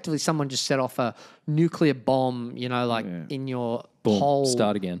like effectively someone just set off a nuclear bomb, you know, like in your boom, whole...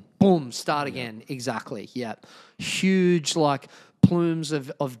 start again. Boom, start again. Exactly, yeah. Huge, like plumes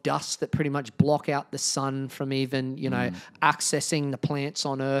of dust that pretty much block out the sun from even, accessing the plants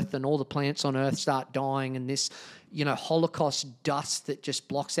on Earth, and all the plants on Earth start dying, and this, Holocaust dust that just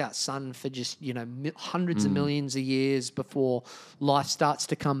blocks out sun for just, hundreds of millions of years before life starts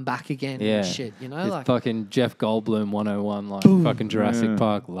to come back again and shit, It's like fucking Jeff Goldblum 101, like fucking Jurassic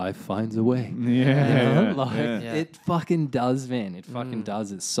Park, life finds a way. It fucking does, man. It fucking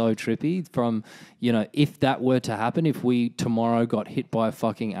does. It's so trippy. From, if that were to happen, if we tomorrow got hit by a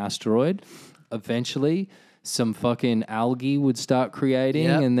fucking asteroid, eventually some fucking algae would start creating,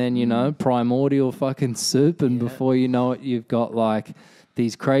 and then, primordial fucking soup, and before you know it, you've got like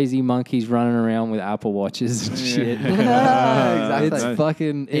these crazy monkeys running around with Apple Watches and shit. Exactly. It's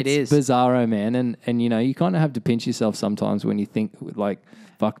fucking, it's bizarro, man. And you kind of have to pinch yourself sometimes when you think like,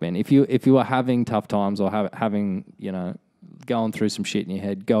 fuck, man, if you are having tough times or having, going through some shit in your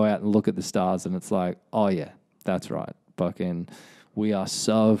head, go out and look at the stars, and it's like, oh yeah, that's right. Fucking, we are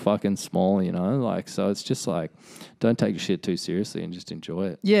so fucking small, so it's just like, don't take your shit too seriously and just enjoy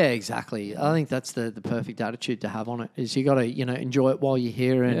it. Yeah, exactly. I think that's the perfect attitude to have on it, is you got to, enjoy it while you're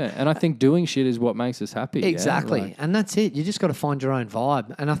here. And I think doing shit is what makes us happy. Exactly. And that's it. You just got to find your own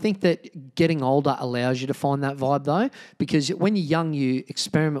vibe. And I think that getting older allows you to find that vibe, though, because when you're young, you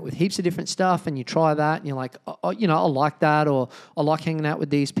experiment with heaps of different stuff and you try that and you're like, I like that, or I like hanging out with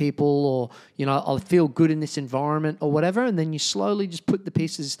these people, or, I feel good in this environment or whatever. And then you slowly just put the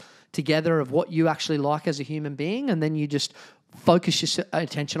pieces together of what you actually like as a human being, and then you just focus your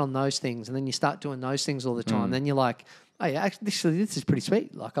attention on those things, and then you start doing those things all the time. Then you're like, oh yeah, actually this is pretty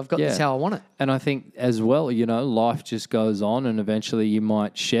sweet. Like, I've got this how I want it. And I think as well, life just goes on, and eventually you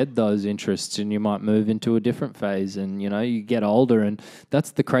might shed those interests and you might move into a different phase, and you get older. And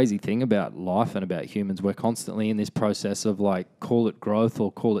that's the crazy thing about life and about humans. We're constantly in this process of, like, call it growth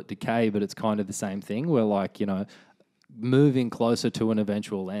or call it decay, but it's kind of the same thing. We're like, moving closer to an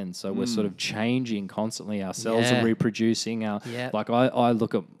eventual end. So we're sort of changing constantly. Our cells are reproducing. Like, I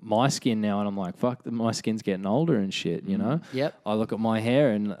look at my skin now and I'm like, fuck, my skin's getting older and shit, Yep. I look at my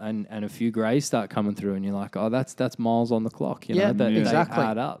hair and a few greys start coming through, and you're like, oh, that's miles on the clock, exactly. They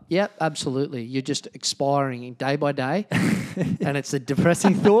add up. Yep, absolutely. You're just expiring day by day, and it's a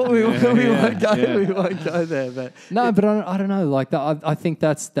depressing thought. We won't go there. But but I don't know. Like, I think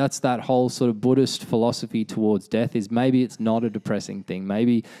that's that whole sort of Buddhist philosophy towards death is maybe it's not a depressing thing.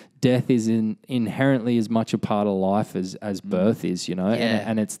 Maybe death is inherently as much a part of life as birth is,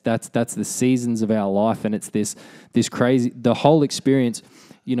 and it's that's the seasons of our life, and it's this crazy, the whole experience.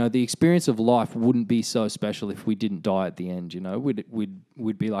 The experience of life wouldn't be so special if we didn't die at the end.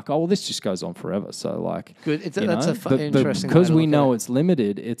 We'd be like, oh well, this just goes on forever. So like, good. That's interesting. But because we know it's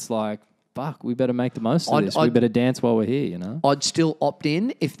limited, it's like, fuck, we better make the most of this. We better dance while we're here. I'd still opt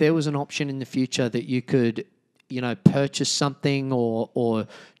in if there was an option in the future that you could, purchase something or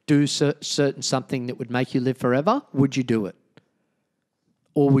do certain something that would make you live forever. Would you do it,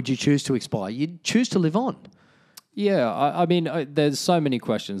 or would you choose to expire? You'd choose to live on. Yeah, I mean, there's so many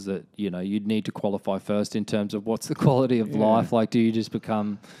questions that, you'd need to qualify first in terms of what's the quality of life. Like, do you just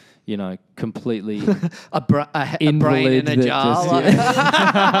become, completely a brain in a jar?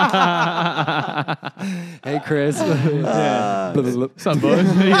 Hey, Chris. Some boys.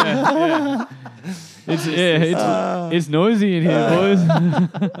 It's noisy in here, boys.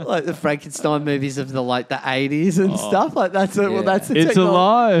 Like the Frankenstein movies of the 80s and stuff like that. So, well, that's the it's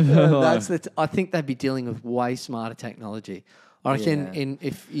alive. I think they'd be dealing with way smarter technology. I reckon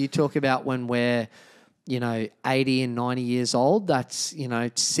if you talk about when we're 80 and 90 years old, that's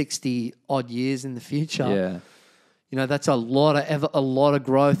 60 odd years in the future. That's a lot of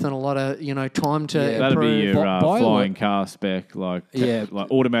growth and a lot of time to improve. That'd be your flying car spec, like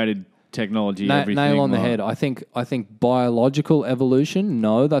automated technology, everything. Nail on the head. I think biological evolution,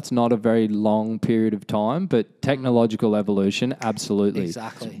 no, that's not a very long period of time, but technological evolution, absolutely.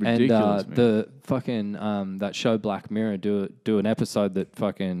 Exactly. And ridiculous, the fucking that show Black Mirror do an episode that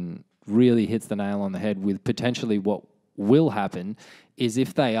fucking really hits the nail on the head with potentially what will happen is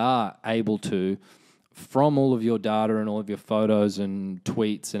if they are able to, from all of your data and all of your photos and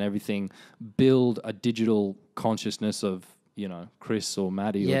tweets and everything, build a digital consciousness of Chris or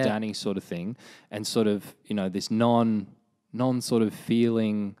Maddie or Danny sort of thing, and sort of, this non sort of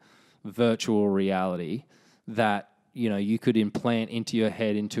feeling virtual reality that, you could implant into your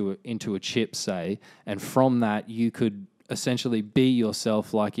head, into a chip, say, and from that you could essentially be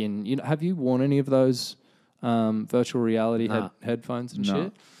yourself, like in, have you worn any of those virtual reality headphones and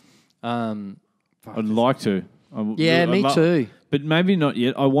shit? I'd like to. Me too. But maybe not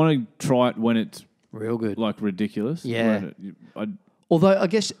yet. I want to try it when it's real good, like ridiculous. Yeah. Although I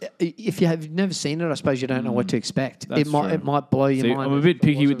guess if you have never seen it, I suppose you don't know what to expect. That's true. It might blow your See, mind. I'm a if bit it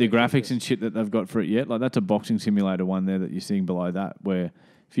picky with wasn't the ridiculous. graphics and shit that they've got for it yet. Like that's a boxing simulator one there that you're seeing below that. Where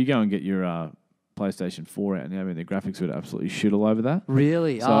if you go and get your PlayStation 4 out now, I mean the graphics would absolutely shit all over that.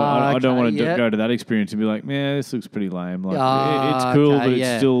 Really? So I don't want to yeah. go to that experience and be like, man, this looks pretty lame. Like it's Ah, cool, okay, but it's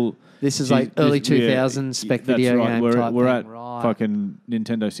yeah. still. This is like early this- yeah, 2000s spec that's video right. game We're type we're thing. at Right. fucking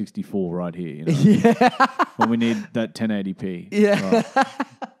Nintendo 64 right here. You know? When we need that 1080p. Yeah. Right.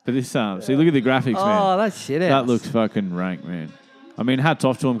 But this see, look at the graphics, man. Oh, that's shit. That looks fucking rank, man. I mean, hats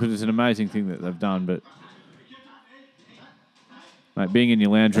off to them because it's an amazing thing that they've done. But mate, being in your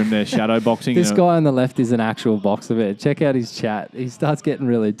lounge room there, shadow boxing. This guy on the left is an actual boxer, man. Check out his chat. He starts getting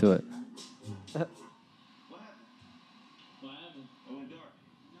really into it.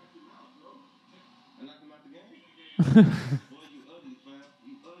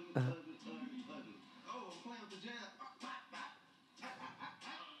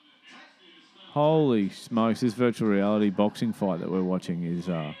 Holy smokes! This virtual reality boxing fight that we're watching is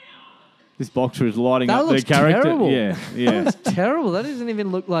this boxer is lighting That up their looks character. terrible. Yeah, That yeah. looks terrible. That doesn't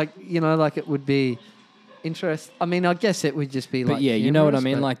even look like, like it would be interest. I mean, I guess it would just be like. But yeah, you know what I humorous,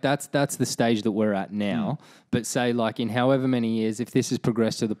 mean? but- Like that's the stage that we're at now. But say like in however many years, if this has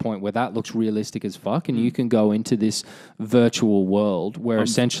progressed to the point where that looks realistic as fuck, and you can go into this virtual world where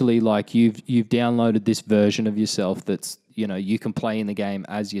essentially like you've downloaded this version of yourself that's you can play in the game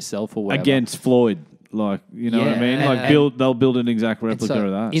as yourself or whatever. Against Floyd, like you know what I mean? Yeah, Like and- they'll build an exact And replica so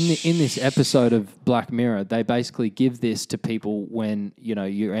of that. in this episode of Black Mirror, they basically give this to people when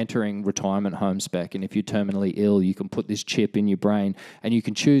you're entering retirement home spec, and if you're terminally ill, you can put this chip in your brain, and you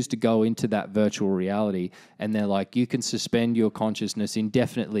can choose to go into that virtual reality. And they're like, you can suspend your consciousness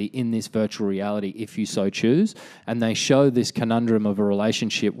indefinitely in this virtual reality if you so choose. And they show this conundrum of a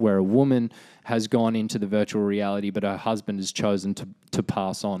relationship where a woman has gone into the virtual reality, but her husband has chosen to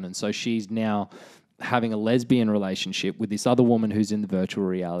pass on, and so she's now having a lesbian relationship with this other woman who's in the virtual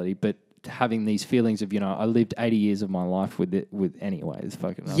reality, but having these feelings of, I lived 80 years of my life with it, anyway, it's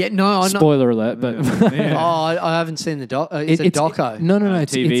fucking... Yeah, no, I know. Spoiler alert, but... Yeah. Oh, I haven't seen the doc. It's a doco. No,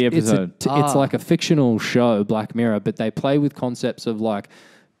 it's TV it's episode. It's like a fictional show, Black Mirror, but they play with concepts of like...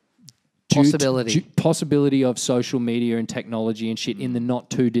 possibility of social media and technology and shit in the not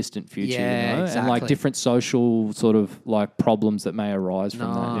too distant future, Yeah, and like exactly. different social sort of like problems that may arise from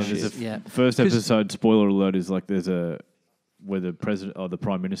that. No, and Yeah, there's shit. a Yeah. first 'Cause- episode spoiler alert is like where the president or the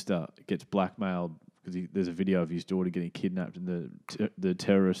prime minister gets blackmailed because there's a video of his daughter getting kidnapped and the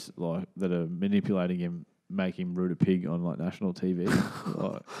terrorists like that are manipulating him make him root a pig on like national TV,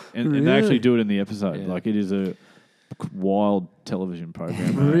 like, and they actually do it in the episode. Yeah. Like it is a wild television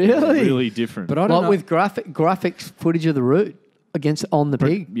program. mate. Really? It's really different. But I don't Like know. with graphics footage of the root on the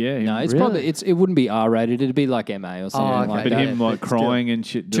pig. yeah, No, it's Really? probably it wouldn't be R-rated. It'd be like MA or something okay. like but that. him like But still. crying and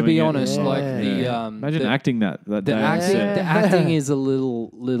shit. To doing be it. honest, Yeah. like Imagine the, acting that the day. acting, Yeah. the acting is a little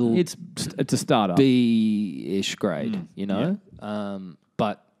It's a startup. B-ish grade,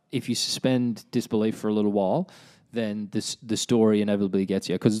 but if you suspend disbelief for a little while, then the story inevitably gets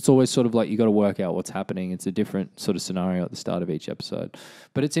you, because it's always sort of like you got to work out what's happening. It's a different sort of scenario at the start of each episode.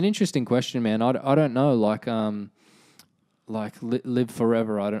 But it's an interesting question, man. I don't know, like live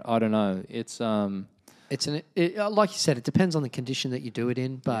forever. I don't know. It's Like you said, it depends on the condition that you do it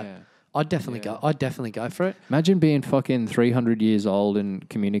in, but Yeah. I'd definitely go. I'd definitely go for it. imagine being fucking 300 years old and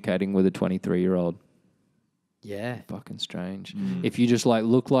communicating with a 23-year-old. Yeah. Fucking strange. If you just like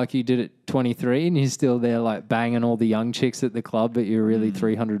look like you did at 23 and you're still there like banging all the young chicks at the club, but you're really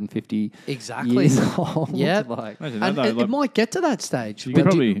 350 Exactly. years old. Yep. Like, Imagine that, And though, it like- might get to that stage. You but could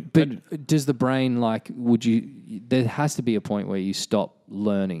probably, but does the brain like? Would you? There has to be a point where you stop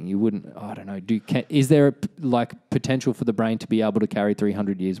learning. You wouldn't. I don't know. Is there like potential for the brain to be able to carry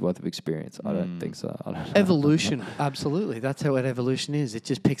 300 years worth of experience? I don't think so. I don't know. Evolution, absolutely. That's how evolution is. It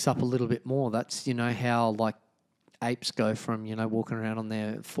just picks up a little bit more. That's how like apes go from walking around on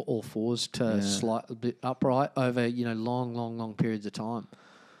their all fours to slightly bit upright over long periods of time.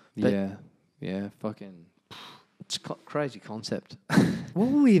 But yeah. Fucking it's crazy concept. What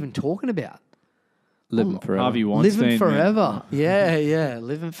were we even talking about? living forever. Harvey Weinstein. Living man. forever. Yeah,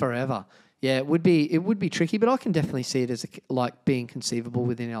 living forever. Yeah, it would be tricky, but I can definitely see it as like being conceivable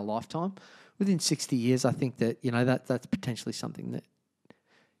within our lifetime. Within 60 years, I think that that's potentially something that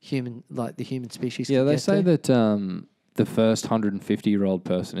the human species. Yeah, could they get say to. that the first 150-year-old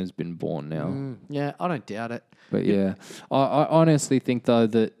person has been born now. Yeah, I don't doubt it. But yeah, I honestly think though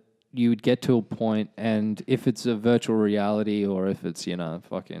that you would get to a point, and if it's a virtual reality or if it's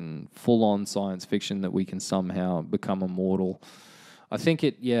fucking full-on science fiction that we can somehow become immortal, I think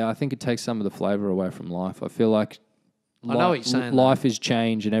it takes some of the flavor away from life. I feel like I know what you're saying, life is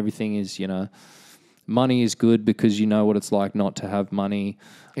change and everything is, money is good because you know what it's like not to have money.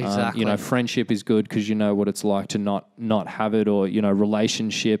 Exactly. Friendship is good because you know what it's like to not have it, or,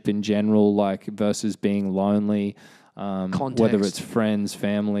 relationship in general, like versus being lonely. Whether it's friends,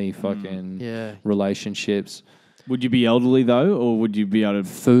 family, fucking relationships. Would you be elderly though, or would you be able to?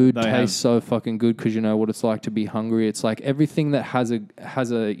 Food tastes so fucking good because you know what it's like to be hungry. It's like everything that has a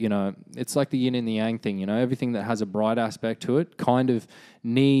it's like the yin and the yang thing. Everything that has a bright aspect to it kind of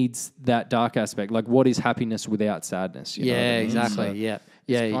needs that dark aspect. Like, what is happiness without sadness? You know what I mean? Exactly. So yeah.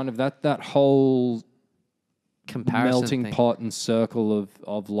 It's kind of that whole Comparison melting thing. pot and circle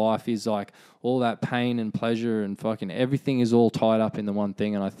of life is like all that pain and pleasure and fucking everything is all tied up in the one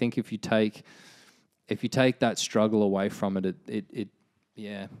thing. And I think if you take that struggle away from it,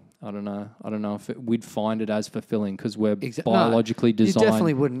 I don't know if we'd find it as fulfilling because we're biologically designed. You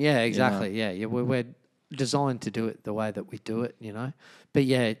definitely wouldn't. Yeah, exactly. Yeah. We're designed to do it the way that we do it, But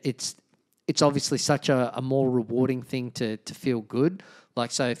yeah, it's obviously such a more rewarding thing to feel good.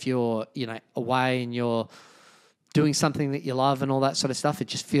 Like, so if you're, away and you're doing something that you love and all that sort of stuff, it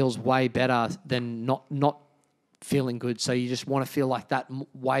just feels way better than not feeling good. So you just want to feel like that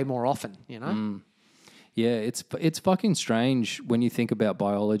way more often, Yeah, it's fucking strange when you think about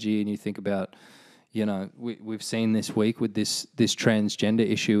biology and you think about, we've seen this week with this transgender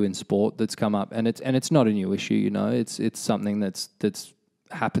issue in sport that's come up, and it's not a new issue, it's something that's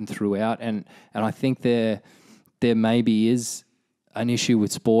happened throughout, and I think there maybe is an issue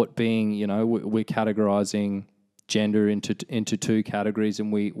with sport being, we're categorizing gender into two categories,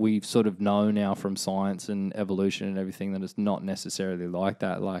 and we sort of know now from science and evolution and everything that it's not necessarily like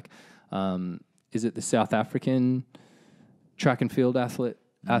that. Like, is it the South African track and field athlete?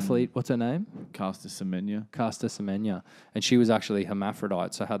 What's her name? Caster Semenya. And she was actually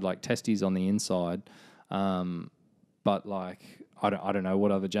hermaphrodite, so had like testes on the inside. But like, I don't know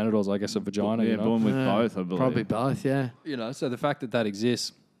what other genitals, I guess a vagina. Yeah, born with both, I believe. Probably both, yeah. So the fact that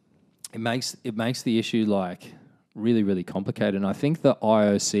exists, it makes the issue like really, really complicated. And I think the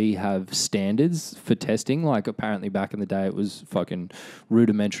IOC have standards for testing. Like, apparently back in the day it was fucking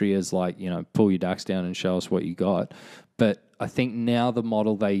rudimentary as like, pull your dacks down and show us what you got. But I think now the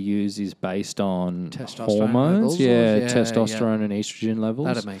model they use is based on hormones. Testosterone and estrogen levels.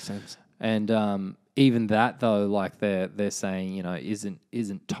 That'd make sense. And even that though, like they're saying,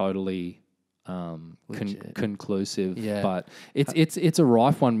 isn't totally conclusive. Yeah. But it's a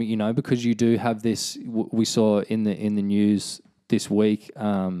rife one, because you do have this. We saw in the news this week,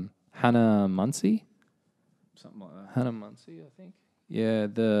 Hannah Muncie, something like that. Hannah Muncie, I think. Yeah,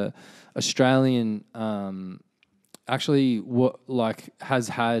 the Australian has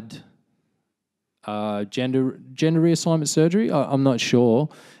had gender reassignment surgery. I'm not sure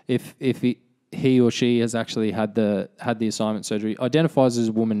if he or she has actually had the assignment surgery. Identifies as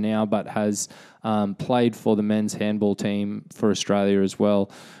a woman now, but has played for the men's handball team for Australia as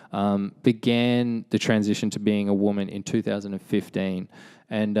well. Began the transition to being a woman in 2015,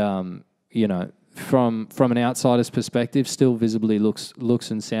 and from an outsider's perspective, still visibly looks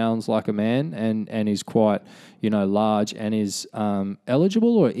and sounds like a man, and is quite large, and is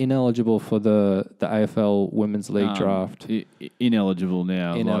eligible or ineligible for the AFL Women's League draft. Ineligible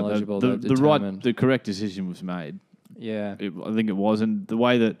now. Ineligible. The correct decision was made. Yeah, I think it was, and the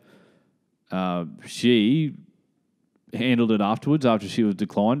way that she handled it afterwards, after she was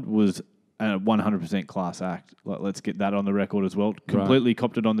declined, was a 100% class act. Let's get that on the record as well. Completely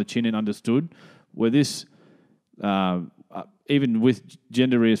copped it on the chin and understood. Where this, even with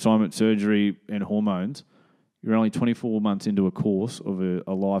gender reassignment surgery and hormones, you're only 24 months into a course of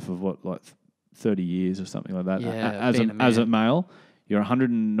a life of 30 years or something like that. Yeah, as a male, you're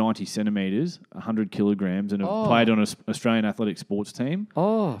 190 centimeters, 100 kilograms, and have played on an Australian athletic sports team.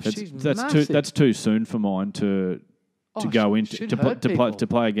 That's too soon for mine to go into to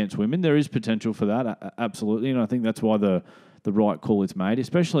play against women. There is potential for that, absolutely, and I think that's why the right call is made,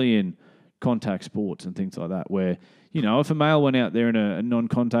 especially in contact sports and things like that, where if a male went out there in a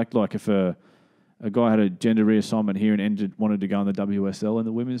non-contact, like if a guy had a gender reassignment here and wanted to go in the WSL in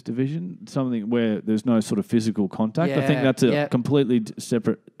the women's division, something where there's no sort of physical contact, I think that's a completely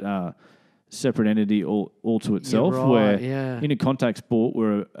separate entity all to itself. Where in a contact sport,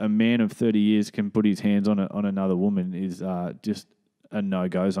 where a man of 30 years can put his hands on another woman is just a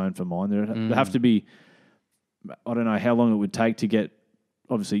no-go zone for mine. There have to be, I don't know how long it would take to get,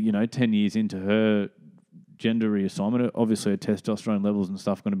 obviously, 10 years into her gender reassignment. Obviously, her testosterone levels and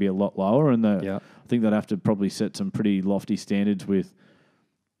stuff are going to be a lot lower, and I think they'd have to probably set some pretty lofty standards with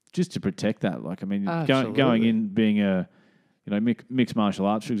just to protect that. Like, I mean, going in being a mixed martial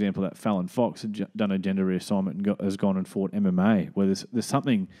arts, for example, that Fallon Fox had done a gender reassignment and has gone and fought MMA, where there's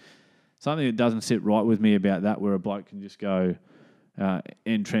something that doesn't sit right with me about that, where a bloke can just go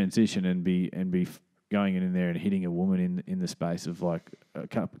and transition and be going in there and hitting a woman in the space of like a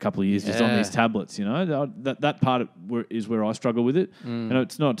couple of years just on these tablets, that part is where I struggle with it. And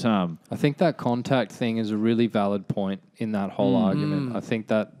it's not. I think that contact thing is a really valid point in that whole argument. I think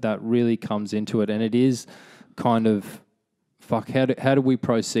that really comes into it, and it is kind of how do we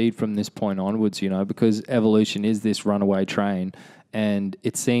proceed from this point onwards? Because evolution is this runaway train, and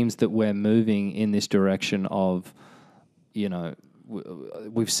it seems that we're moving in this direction of,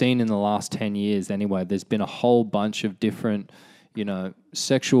 we've seen in the last 10 years anyway, there's been a whole bunch of different,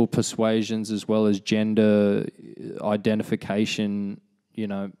 sexual persuasions as well as gender identification,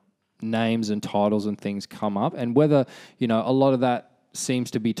 names and titles and things come up. And whether, a lot of that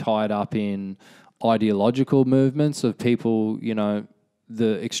seems to be tied up in ideological movements of people,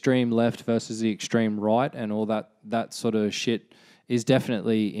 the extreme left versus the extreme right and all that sort of shit is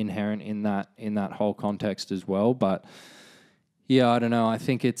definitely inherent in that whole context as well. But yeah, I don't know. I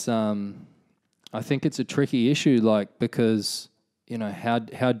think it's a tricky issue, like, because how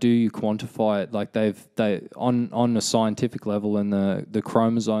do you quantify it? Like they on a scientific level, and the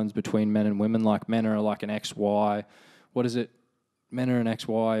chromosomes between men and women, like men are like an XY. What is it? Men are an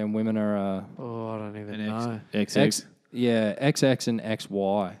XY and women are I don't even know. XX. Yeah, XX and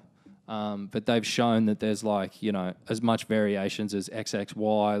XY. But they've shown that there's like, as much variations as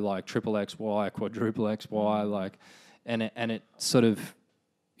XXY, like triple XY, quadruple XY, like, and it sort of,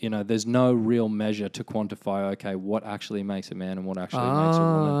 there's no real measure to quantify, okay, what actually makes a man and what actually makes a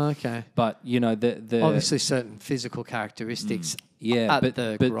woman. Okay. But, the obviously certain physical characteristics but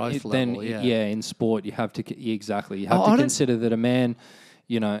the growth level. In sport, you have to consider that a man,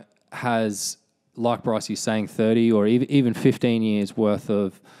 has, like Bryce is saying, 30 or even 15 years worth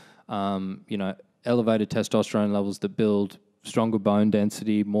of, elevated testosterone levels that build stronger bone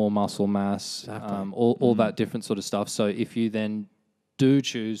density, more muscle mass, all that different sort of stuff. So if you then do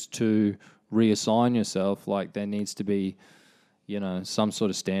choose to reassign yourself, like there needs to be, some sort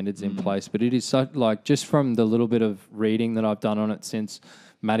of standards in place. But it is such, like, just from the little bit of reading that I've done on it since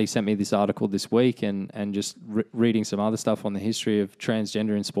Maddie sent me this article this week and just reading some other stuff on the history of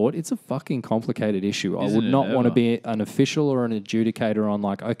transgender in sport, it's a fucking complicated issue. I would not want to be an official or an adjudicator on,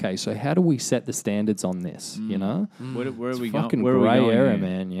 like, okay, so how do we set the standards on this, Where are we fucking going? grey area,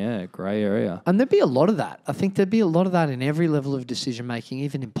 man. Yeah, grey area. And there'd be a lot of that. I think there'd be a lot of that in every level of decision making,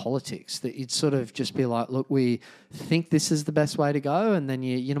 even in politics, that you'd sort of just be like, look, we think this is the best way to go, and then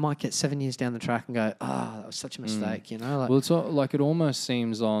you might get 7 years down the track and go, that was such a mistake, Like, well, it's like it almost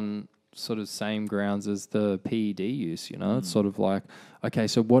seems on sort of same grounds as the PED use, It's sort of like, okay,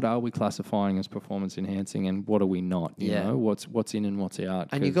 so what are we classifying as performance enhancing and what are we not? You know, what's in and what's out.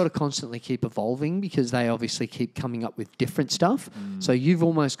 And you've got to constantly keep evolving because they obviously keep coming up with different stuff. So you've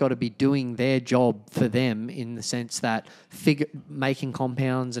almost got to be doing their job for them in the sense that making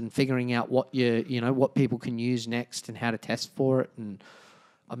compounds and figuring out what what people can use next and how to test for it. And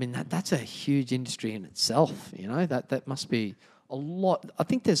I mean, that's a huge industry in itself, that must be a lot. I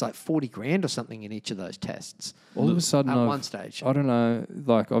think there's like 40 grand or something in each of those tests. All of a sudden, at one stage. I don't know.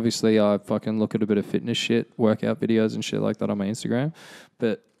 Like, obviously, I fucking look at a bit of fitness shit, workout videos and shit like that on my Instagram.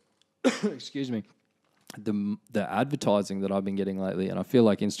 But, excuse me, the advertising that I've been getting lately, and I feel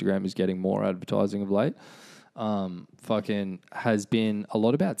like Instagram is getting more advertising of late, fucking has been a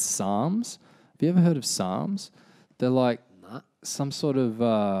lot about SARMs. Have you ever heard of SARMs? They're like some sort of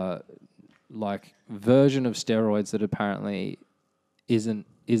like version of steroids that apparently isn't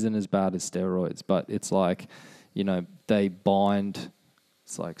as bad as steroids, but it's like, they bind,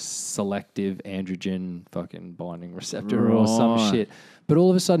 it's like selective androgen fucking binding receptor or some shit. But all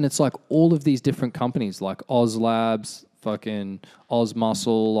of a sudden it's like all of these different companies like Oz Labs, fucking Oz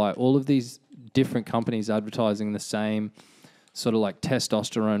Muscle, like all of these different companies advertising the same sort of like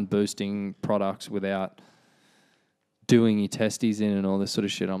testosterone boosting products without doing your testes in and all this sort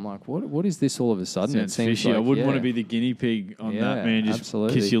of shit. I'm like, what is this all of a sudden? Sounds fishy. Like, I wouldn't want to be the guinea pig on that, man. Just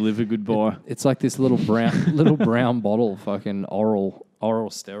absolutely. Kiss your liver goodbye. It's like this little brown bottle, fucking oral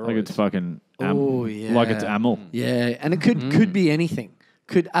steroids. Like it's fucking like it's amyl. Yeah, and it could be anything.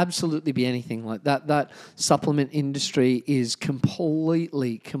 Could absolutely be anything like that. That supplement industry is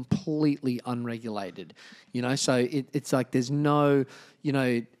completely unregulated. So it's like there's no,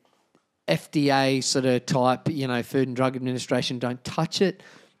 FDA sort of type, Food and Drug Administration don't touch it.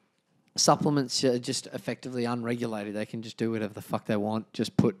 Supplements are just effectively unregulated. They can just do whatever the fuck they want,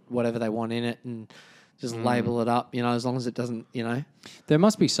 just put whatever they want in it and Just label it up, as long as it doesn't, There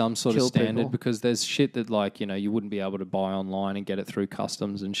must be some sort of Kill standard people. because there's shit that you wouldn't be able to buy online and get it through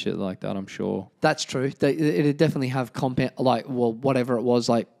customs and shit like that, I'm sure. That's true. It'd definitely have whatever it was,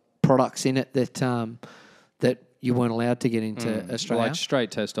 like products in it that you weren't allowed to get into Australia. Like straight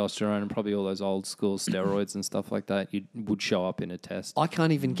testosterone and probably all those old school steroids and stuff like that would show up in a test. I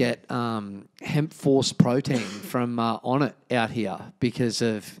can't even get hemp force protein from on it out here because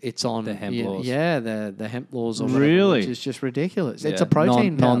of it's on The hemp laws. Yeah, the hemp laws or whatever, Really? which is just ridiculous. It's Yeah. a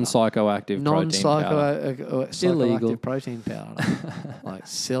protein powder. Non-psychoactive protein powder. Illegal. Psychoactive protein powder. Like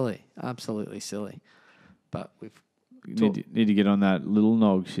silly, absolutely silly. But we've You need to get on that little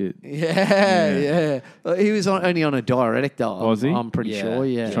nog shit. yeah. Well, he was only on a diuretic though. Was he? I'm pretty sure.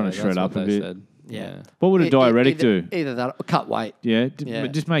 Yeah. Trying to shred that's up what a they bit. said. Yeah. What would a diuretic do? Either that or cut weight. Yeah, Yeah.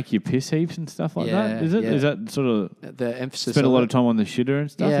 just make you piss heaps and stuff like Yeah, that. Is it? yeah. Is that sort of The emphasis. spend a of lot it. of time on the shitter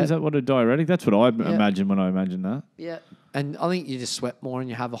and stuff? Yeah. Is that what a diuretic? That's what I imagine when I imagine that. Yeah, and I think you just sweat more and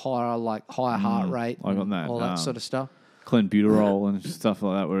you have a higher heart rate. Like on and that, all that sort of stuff. Clenbuterol and stuff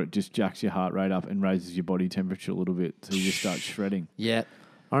like that, where it just jacks your heart rate up and raises your body temperature a little bit, so you just start shredding. Yeah,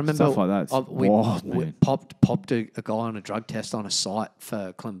 I remember Stuff like that. It's wild, we man. popped a guy on a drug test on a site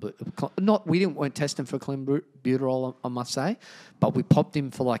for weren't testing for clenbuterol, I must say, but we popped him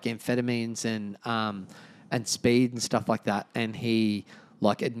for like amphetamines and speed and stuff like that, and he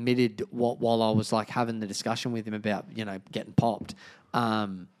like admitted while I was like having the discussion with him about getting popped,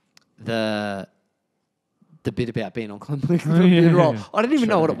 the bit about being on clenbuterol. I didn't even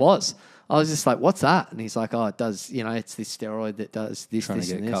know what it was. I was just like, "What's that?" And he's like, "Oh, it does. It's this steroid that does this, Trying to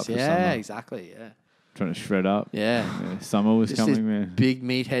this, get and cut this." for Yeah, summer. exactly. Yeah, Trying to shred up. yeah. Summer was Just this coming, man. big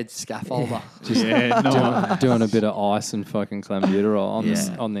meathead scaffolder. Yeah, no. Doing a bit of ice and fucking clenbuterol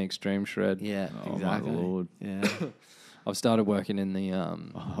Yeah. on the extreme shred. Yeah, Oh, exactly. my Lord. Yeah, I've started working in the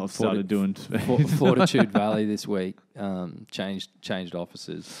I've started doing. Fortitude Valley this week. Changed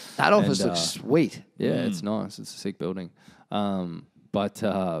offices. that office And, looks sweet. Yeah, it's nice. It's a sick building. But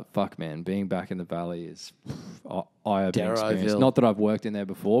fuck, man, being back in the valley is eye-opening experience. Darrowville. Not that I've worked in there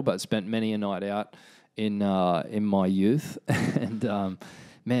before, but spent many a night out in my youth. And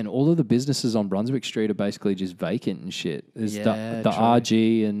man, all of the businesses on Brunswick Street are basically just vacant and shit. There's Yeah, the true.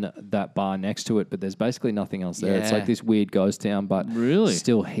 RG and that bar next to it, but there's basically nothing else there. It's Yeah. like this weird ghost town, but Really?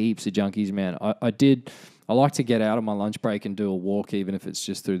 still heaps of junkies, man. I like to get out on my lunch break and do a walk, even if it's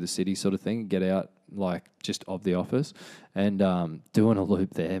just through the city sort of thing. Get out like just of the office and doing a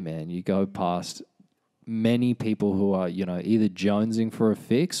loop there, man. You go past many people who are, either jonesing for a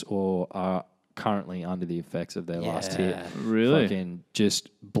fix or are currently under the effects of their last hit. Really? Fucking just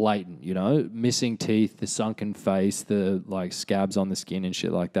blatant, missing teeth, the sunken face, the like scabs on the skin and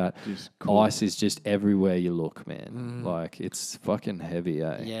shit like that. Just cool. Ice is just everywhere you look, man. Like it's fucking heavy,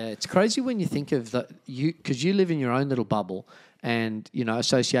 eh? Yeah, it's crazy when you think of because you live in your own little bubble and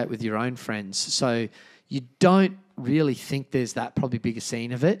associate with your own friends, so you don't really think there's that probably bigger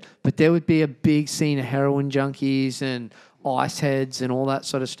scene of it, but there would be a big scene of heroin junkies and ice heads and all that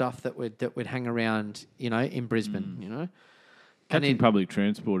sort of stuff that would hang around, in Brisbane, Catching public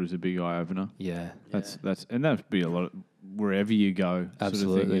transport is a big eye opener. Yeah. That's and that would be a lot of, wherever you go.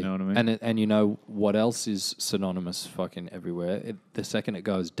 Absolutely. Sort of thing, you know what I mean? And you know what else is synonymous fucking everywhere? The second it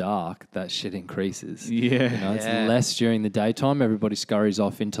goes dark, that shit increases. Yeah. It's Yeah. less during the daytime. Everybody scurries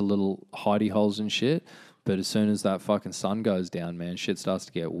off into little hidey holes and shit. But as soon as that fucking sun goes down, man, shit starts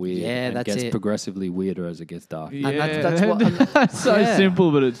to get weird. Yeah, and that's gets it. progressively weirder as it gets dark. Yeah, that's what- that's so Yeah. simple,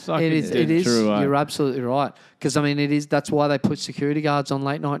 but it's fucking It is. dead true. You're absolutely right. Because it is. That's why they put security guards on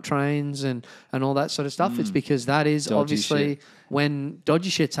late night trains and all that sort of stuff. It's because that is Dodgy obviously shit. when dodgy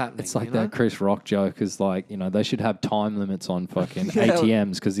shit's happening. It's like that Chris Rock joke is like, they should have time limits on fucking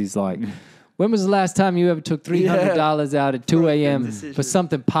ATMs because he's like, when was the last time you ever took $300 out at 2 a.m. for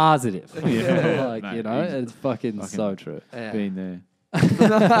something positive? Yeah. Like, Mate, it's fucking so true. Yeah. Been there.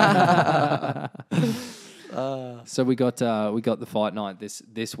 So we got the fight night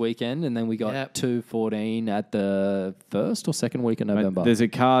this weekend, and then we got Yep. 214 at the first or second week of Mate, November. there's a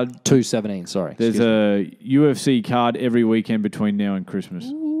card. 217, sorry. There's excuse me. a UFC card every weekend between now and Christmas.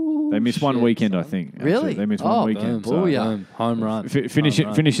 They miss one shit, weekend, I son. think. actually. Really? They miss Oh, one weekend. Boom, so booyah. boom, home run.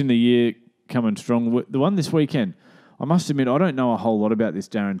 finishing the year coming strong. The one this weekend, I must admit, I don't know a whole lot about this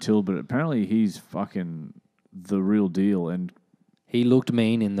Darren Till, but apparently he's fucking the real deal. And He looked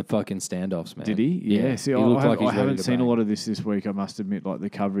mean in the fucking standoffs, man. did he? Yeah. See, he I looked like he's haven't ready to seen a bang. lot of this week. I must admit, like the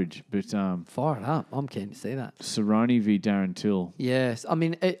coverage. But Fire it up. I'm keen to see that. Cerrone v Darren Till. Yes,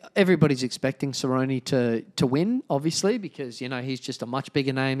 everybody's expecting Cerrone to win, obviously, because he's just a much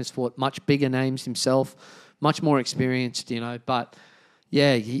bigger name. Has fought much bigger names himself, much more experienced. But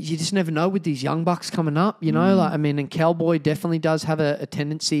Yeah, you just never know with these young bucks coming up, you know. Like, I mean, and Cowboy definitely does have a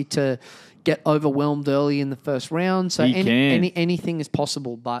tendency to get overwhelmed early in the first round. So He can. anything is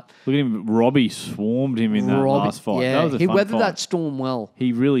possible. But Look at him. Robbie swarmed him in that last fight. yeah, That was a he fun weathered fight. that storm well.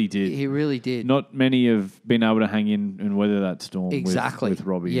 He really did. He really did. Not many have been able to hang in and weather that storm with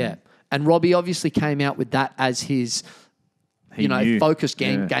Robbie. Yeah, and Robbie obviously came out with that as his, He you know, knew. focused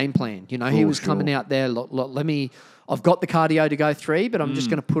game plan. You know, he For was coming sure. out there. Look, I've got the cardio to go 3, but I'm just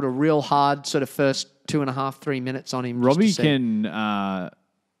going to put a real hard sort of first 2.5, 3 minutes on him. Robbie just to see. can,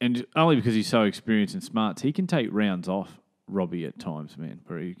 and only because he's so experienced and smart, he can take rounds off Robbie at times, man.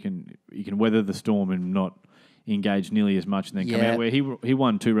 Where he can weather the storm and not engage nearly as much, and then come Yeah. out where he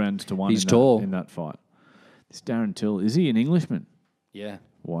won 2 rounds to 1. He's tall. In that fight. This Darren Till, is he an Englishman? Yeah.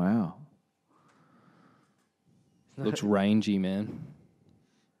 Wow. Looks rangy, man.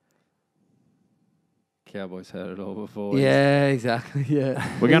 Cowboys had it all before. Yeah, exactly. Yeah,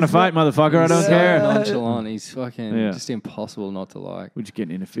 We're gonna fight, motherfucker. I don't He's so care. nonchalant. He's fucking Yeah. just impossible not to like. We're just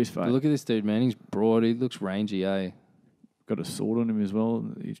getting in a fist fight. But look at this dude, man. He's broad. He looks rangy, eh? Got a sword on him as well.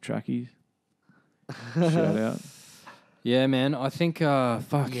 His trackies. Shout out. Yeah, man. I think,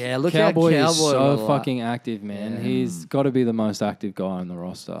 fuck. Yeah, look how Cowboy Cowboy is so will, fucking active, man. Yeah. He's got to be the most active guy on the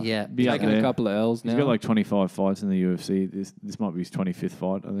roster. Yeah. Be up Taking there. a couple of L's now. He's got like 25 fights in the UFC. This might be his 25th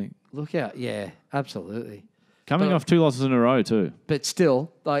fight, I think. look out. Yeah, absolutely. Coming But- off 2 losses in a row too. But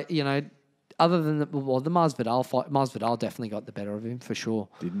still, like, you know, other than the Masvidal fight, Masvidal definitely got the better of him for sure.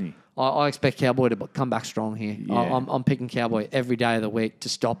 Didn't he? I expect Cowboy to come back strong here. Yeah. I'm picking Cowboy every day of the week to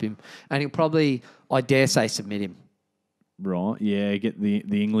stop him, and he'll probably, I dare say, submit him. Right. Yeah, get the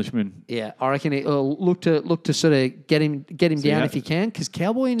Englishman. Yeah, I reckon he'll look to sort of get him down how- if he can, because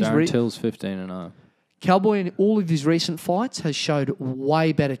Cowboy in his Darren Till's 15-0. Cowboy in all of his recent fights has showed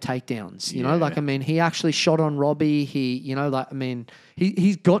way better takedowns. You know, like, I mean, he actually shot on Robbie.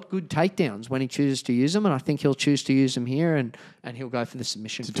 He's got good takedowns when he chooses to use them, and I think he'll choose to use them here, and he'll go for the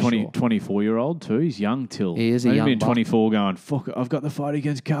submission. It's a for sure. 24-year-old too. He's young Till. He is a Imagine young being buck. 24 going, fuck it, I've got the fight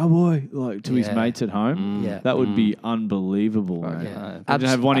against Cowboy, like to his Yeah. mates at home. Yeah. That would be unbelievable, man. Yeah. Imagine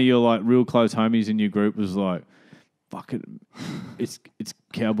have one of your like real close homies in your group was like, fuck it, it's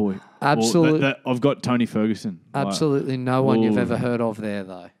Cowboy. Absolute- Or I've got Tony Ferguson. Like, Absolutely no one you've Ooh. ever heard of there,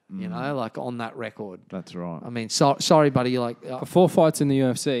 though. You know, like on that record. that's right. I mean, sorry, buddy. You're like, 4 fights in the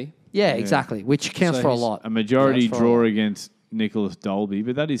UFC. yeah, exactly, which counts So for a he's lot. A majority Counts for a draw lot. against Nicholas Dolby,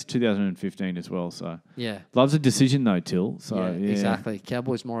 but that is 2015 as well. So Yeah. loves a decision though, Till. So Yeah, yeah, exactly.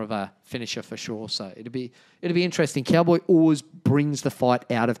 Cowboy's more of a finisher for sure. So it'll be interesting. Cowboy always brings the fight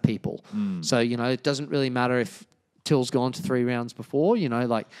out of people. So, you know, it doesn't really matter if Till's gone to 3 rounds before. You know,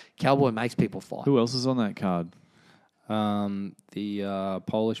 like Cowboy makes people fight. Who else is on that card? The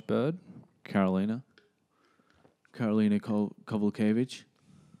Polish bird. Karolina Kovalkiewicz.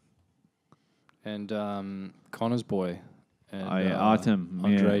 And Connor's boy. And Artem.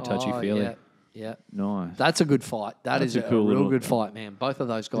 Andre Yeah. Touchy-feely. Yeah, yeah. Nice. That's a good fight. That's is a a cool real little- good fight, man. Both of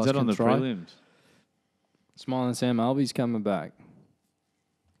those guys Is that can on the throw. prelims? Smiling Sam Alvey's coming back.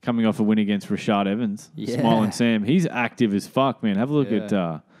 Coming off a win against Rashad Evans. Yeah. Smiling Sam. He's active as fuck, man. Have a look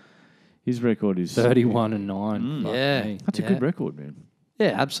Yeah. at his record is 31-9. Fuck Yeah. me. That's a Yeah. good record, man.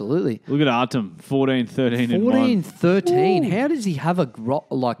 Yeah, absolutely. Look at Artem, 14, 13, and 14, 1. 13. How does he have a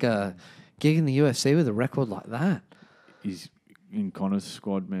gig in the UFC with a record like that? He's in Connor's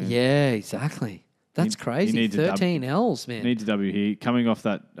squad, man. Yeah, exactly. That's He crazy. needs a 13 L's, man. Needs a W here. Coming off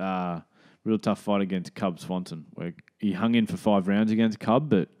that real tough fight against Cub Swanson, where he hung in for 5 rounds against Cub,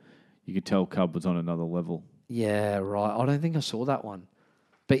 but you could tell Cub was on another level. Yeah, right. I don't think I saw that one.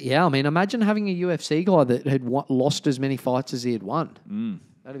 But yeah, I mean, imagine having a UFC guy that had lost as many fights as he had won.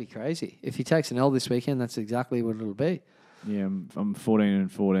 That'd be crazy. If he takes an L this weekend, that's exactly what it'll be. Yeah, I'm 14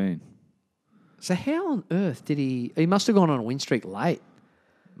 and 14. So how on earth did he... He must have gone on a win streak late.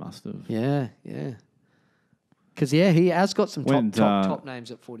 Must have. Yeah, yeah. Because, yeah, he has got some top names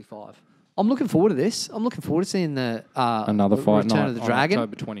at 45. I'm looking forward to this. I'm looking forward to seeing the Another fight Return night of the on Dragon.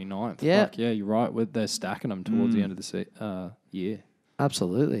 October 29th. Yeah. Fuck, yeah, you're right. They're stacking them towards the end of the year.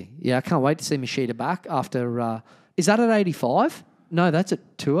 Absolutely. Yeah, I can't wait to see Machida back after... is that at 85? No, that's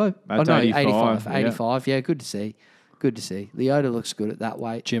at 20. That's no, 85, yeah. 85, yeah, good to see. Good to see. Leota looks good at that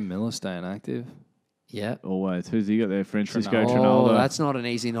weight. Jim Miller staying active. Yeah. Always. Who's he got there? Francisco Oh, Trinaldo. that's not an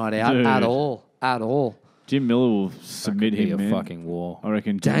easy night out Dude. at all. At all. Jim Miller will submit Could be him, a man. fucking war. I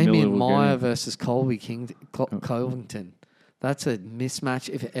reckon Jim Miller Damien will Meyer get him. versus Covington. That's a mismatch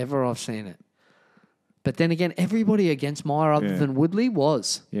if ever I've seen it. But then again, everybody against Meyer other Yeah. than Woodley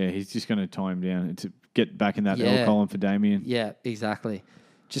was. Yeah, he's just going to tie him down to get back in that Yeah. L column for Damien. Yeah, exactly.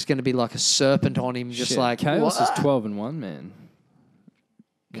 Just going to be like a serpent on him, just Shit, like Chaos "What?" is 12-1, man.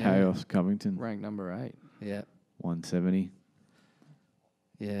 Chaos Covington, Ranked number 8. Yeah. 170.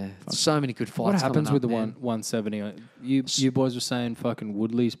 Yeah. So many good fights. What happens coming with up, the man. 170? You boys were saying fucking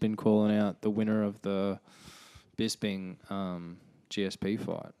Woodley's been calling out the winner of the Bisping GSP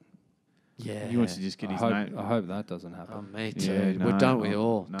fight. Yeah. He wants to just get his name. I hope that doesn't happen. Oh, me too. Yeah, Well, no, don't we no,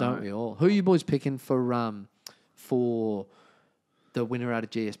 all? no. Don't we all? Who are you boys picking for the winner out of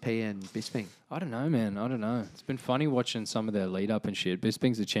GSP and Bisping? I don't know, man. I don't know. It's been funny watching some of their lead up and shit.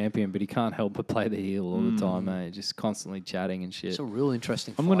 Bisping's a champion, but he can't help but play the heel all the time, mate. Just constantly chatting and shit. It's a real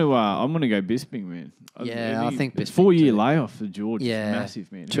interesting I'm fight. gonna go Bisping, man. Yeah, I think Bisping 4-year too. layoff for George Yeah, is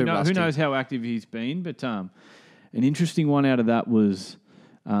massive, man. too Who rusty. knows how active he's been? But an interesting one out of that was,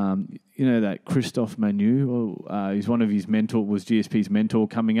 that Christophe Manu. He's one of his mentor. Was GSP's mentor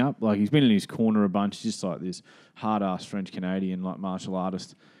coming up. Like he's been in his corner a bunch, just like this hard ass French Canadian like martial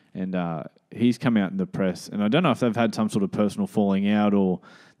artist. And he's come out in the press, and I don't know if they've had some sort of personal falling out or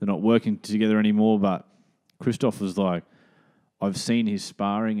they're not working together anymore. But Christophe was like, I've seen his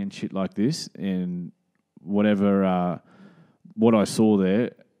sparring and shit like this, and what I saw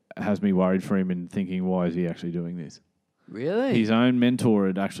there has me worried for him and thinking, why is he actually doing this? Really? His own mentor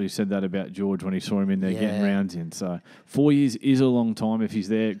had actually said that about George when he saw him in there getting Yeah. rounds in. So 4 years is a long time if he's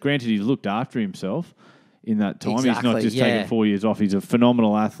there. Granted, he's looked after himself in that time. He's not Exactly, just yeah. taken 4 years off. He's a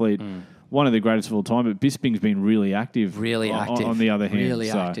phenomenal athlete, one of the greatest of all time. But Bisping's been really active. Really active. On the other hand, Really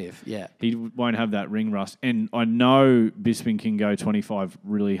so active, yeah. he won't have that ring rust. And I know Bisping can go 25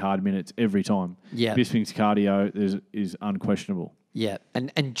 really hard minutes every time. Yeah. Bisping's cardio is unquestionable. Yeah,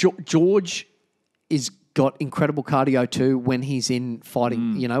 and George is got incredible cardio too when he's in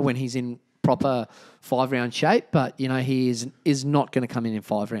fighting. When he's in proper 5-round shape. But he is not going to come in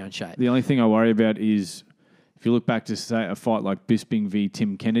 5-round shape. The only thing I worry about is if you look back to say a fight like Bisping v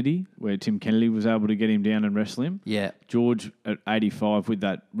Tim Kennedy, where Tim Kennedy was able to get him down and wrestle him. Yeah, George at 85 with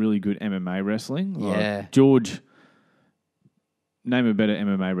that really good MMA wrestling. Yeah. George. Name a better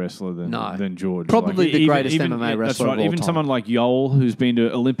MMA wrestler than George. Probably the greatest MMA that's wrestler right. of all Even time. someone like Yoel, who's been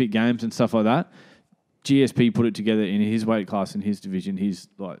to Olympic Games and stuff like that, GSP put it together in his weight class in his division. His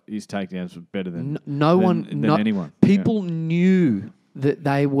takedowns were better than anyone. People knew that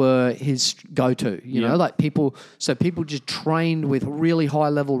they were his go-to. People just trained with really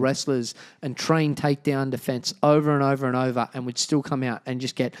high-level wrestlers and trained takedown defense over and over and over, and would still come out and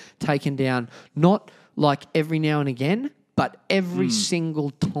just get taken down. Not like every now and again, but every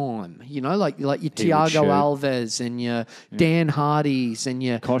single time, like your Thiago shoot. Alves and your Dan Hardys and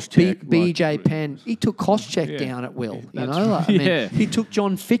your Koscheck, BJ Penn. He took Koscheck down at will. He took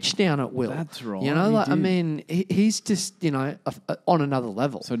John Fitch down at will. That's right, He's just on another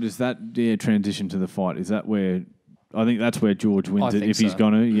level. So does that transition to the fight? Is that where... I think that's where George wins I it think if he's so.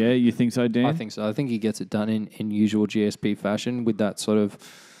 going to. Yeah, you think so, Dan? I think so. I think he gets it done in usual GSP fashion with that sort of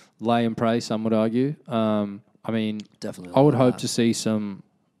lay and pray, some would argue. Definitely. I would hope to see some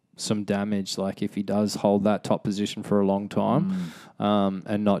damage, like if he does hold that top position for a long time,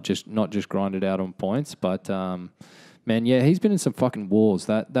 and not just grind it out on points. But man, yeah, he's been in some fucking wars.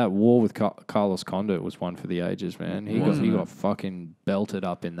 That war with Carlos Condit was one for the ages, man. He got fucking belted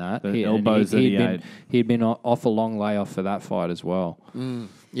up in that. The elbows that he ate. He'd been off a long layoff for that fight as well.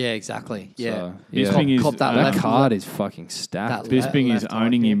 Yeah, exactly. Yeah. So, Bisping is- Cop that that left card is fucking stacked. That Bisping is left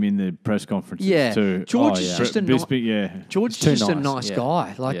owning eye him in the press conferences Yeah. too. George is just a Bisping, George's too just a nice, nice yeah.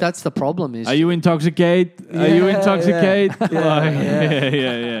 guy. Like Yeah. that's the problem. Is Are you intoxicated? Are you intoxicated?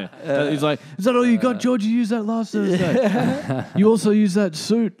 Yeah. He's like, is that all you got, George? You used that last Thursday. You also used that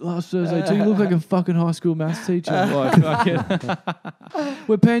suit last Thursday too. You look like a fucking high school maths teacher.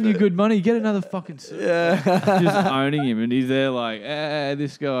 We're paying you good money. Get another fucking suit. Just owning him, and he's there like,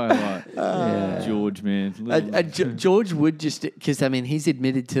 this guy, George, man. George would just because he's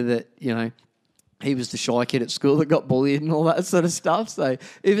admitted to that. He was the shy kid at school that got bullied and all that sort of stuff. So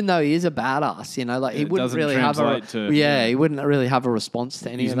even though he is a badass, he wouldn't doesn't really have he wouldn't really have a response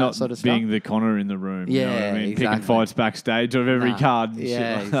to any He's of that not sort of stuff. being the Connor in the room. You know what I Yeah, mean? Picking exactly. fights backstage of every Nah. card. And Yeah, shit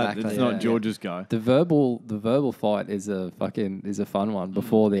like exactly. that. It's Yeah. not George's guy. The verbal fight is a fun one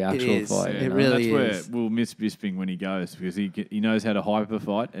before the actual is. fight. It you know? really That's is. where we'll miss Bisping when he goes because he knows how to hype a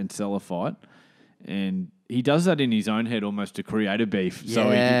fight and sell a fight, and he does that in his own head almost to create a beef. So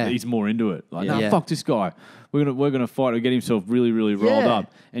Yeah. he's more into it. Like, Yeah. fuck this guy. We're gonna fight or get himself really really rolled Yeah.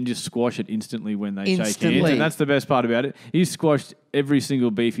 up and just squash it instantly when they shake hands. Instantly. And that's the best part about it. He's squashed every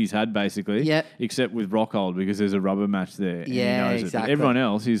single beef he's had basically, Yep. except with Rockhold because there's a rubber match there. And Yeah, he knows it. But exactly. everyone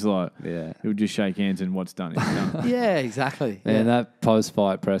else, he's like, Yeah. he'll just shake hands and what's done is done. Yeah, exactly. And that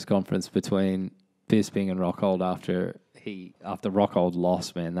post-fight press conference between Bisping and Rockhold after Rockhold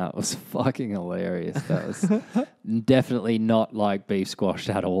lost, man. That was fucking hilarious. That was definitely not like beef squashed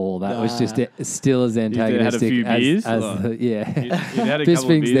at all. That was just still as antagonistic few beers, as He'd had a couple of Bisping's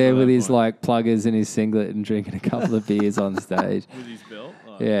beers there at with that his point. like pluggers and his singlet and drinking a couple of beers on stage. With his belt.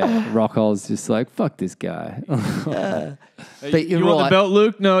 Yeah, Rockhold's just like, fuck this guy. Hey, But you're you want the right. belt,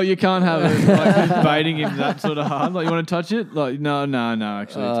 Luke? No, you can't have it. Like just baiting him that sort of hard. Like, you want to touch it? Like, no,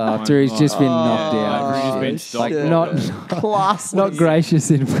 actually. It's mine. After he's just been knocked yeah, out. after he's been shit. stopped. Like Class. not gracious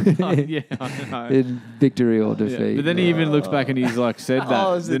in, Yeah, I know. in victory or Yeah, defeat. but then he even looks back and he's like said I that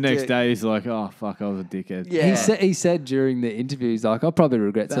was a the next dick. day he's like, oh fuck, I was a dickhead. Yeah. He said during the interview, he's like, I'll probably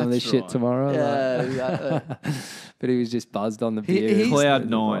regret some of this That's shit right. tomorrow. Yeah, Like, exactly. but he was just buzzed on the He- beer. he's- Cloud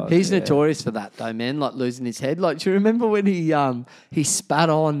nine. He's Yeah. notorious for that though, man. Like losing his head. Like, do you remember when he spat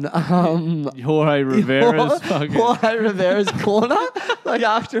on Jorge Rivera's fucking. Jorge Rivera's corner? Like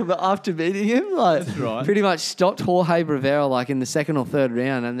after beating him, like That's right. pretty much stopped Jorge Rivera like in the second or third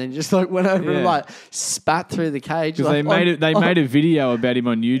round, and then just like went over and Yeah. like spat through the cage. Because Like, they made a video about him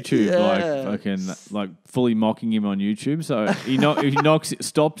on YouTube, Yeah. like fucking like fully mocking him on YouTube. So he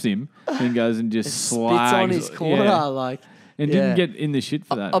stops him and goes and just spits slags on his corner, yeah. like. and yeah. didn't get in the shit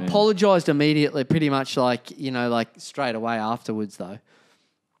for that. man. Apologized immediately, pretty much like straight away afterwards though.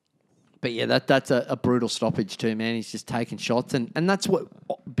 But yeah, that's a brutal stoppage too, man. He's just taking shots, and that's what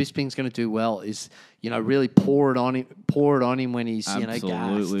Bisping's going to do well is really pour it on him when he's gassed.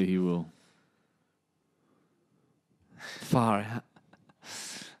 Absolutely, he will. Far out.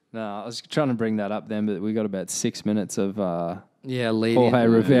 No, I was trying to bring that up then, but we got about 6 minutes of Yeah, lead Jorge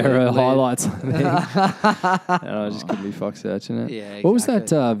in. Rivera Lead- highlights. I think. And I just couldn't be fox searching it. Yeah, What was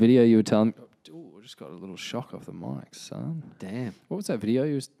exactly. that video you were telling me? Ooh, I just got a little shock off the mic, son. Damn. What was that video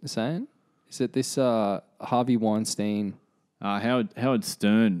you were saying? Is it this Harvey Weinstein? Howard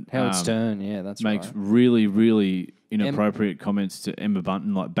Stern. Howard Stern, yeah, that's makes right. really, really inappropriate comments to Emma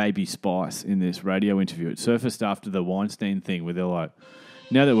Bunton, like Baby Spice, in this radio interview. It surfaced after the Weinstein thing, where they're like,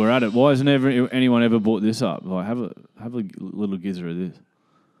 "Now that we're at it, why hasn't anyone ever brought this up? Like, have a little gizzer of this."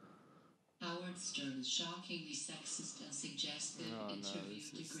 Howard Stern's shockingly sexist and suggestive interview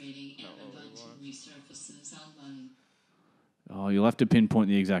degrading Emma Bunton resurfaces online. Oh, you'll have to pinpoint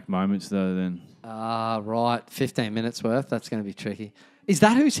the exact moments, though. Then Right. 15 minutes worth. That's going to be tricky. Is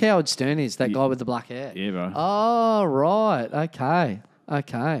that who's Howard Stern is? That guy with the black hair? yeah, bro. Oh, right.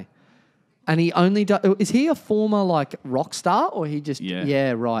 Okay. And he only is he a former like rock star or he just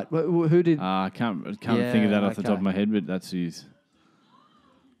Yeah. right. Who did I can't think of Yeah, that off the top okay. of my head, but that's his.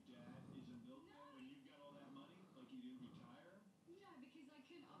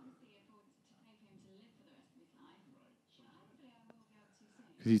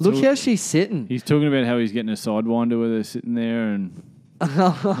 Look how she's sitting. He's talking about how he's getting a sidewinder where they're sitting there and.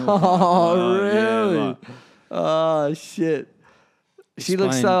 Oh, really? Yeah, like, Oh shit. She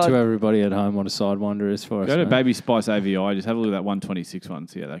looks Explain so to everybody at home what a sidewinder is for us. go to mate. Baby Spice AVI. Just have a look at that 126 one.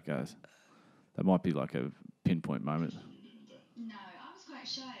 See how that goes. That might be like a pinpoint moment. No, I was quite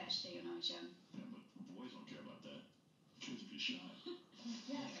shy actually when I was young. Yeah, but boys don't care about that. Kids be shy. Oh,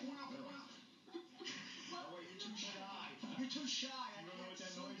 wait, you're too shy. You're too shy. You don't know what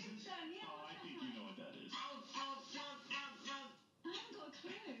that noise is? Oh, I think you know what that is. I haven't got a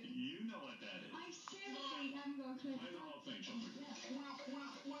clue. You know what that is. I seriously haven't got a clue. Play the whole thing, Chumper.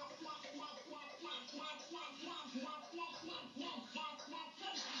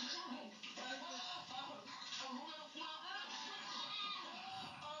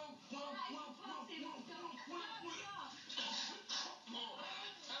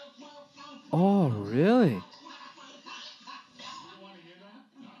 Oh, really? You want to hear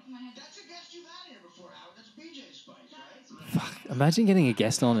that? That's a guest you've had here before, Howard. That's BJ Spice, right? Imagine getting a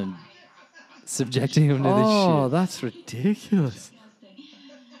guest on and subjecting him to this Oh, shit. that's ridiculous.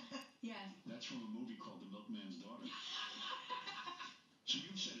 Yeah. That's from a movie called The Milkman's Daughter. So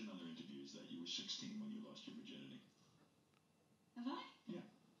you've said in other interviews that you were 16 when you lost your virginity. Have I? Yeah.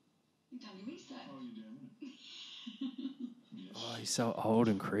 You've done your research. Oh, you damn it. Yes. Oh, he's so old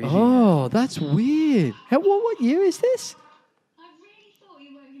and creepy. Oh, that's weird. What year is this? I really thought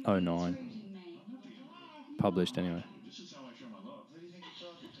you were going to 09. be intruding me. Published anyway. This is how I show my love. Who do you think you're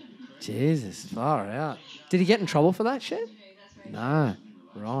talking to? You crazy? Jesus, far out. Did he get in trouble for that shit? That's very No.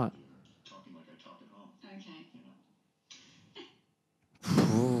 Right. Talking like I talk at home.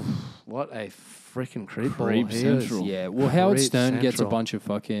 okay. What a freaking creep ball Creep he is. central. Yeah, well, Howard Creep Stern gets a central. bunch of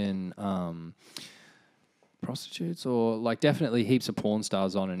fucking prostitutes or like definitely heaps of porn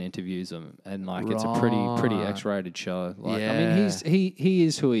stars on and interviews them, and like it's a pretty Right. X-rated show. Like, I Yeah. mean, he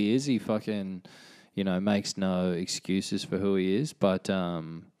is who he is. He fucking makes no excuses for who he is. But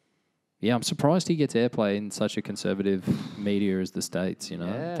yeah, I'm surprised he gets airplay in such a conservative media as the States. You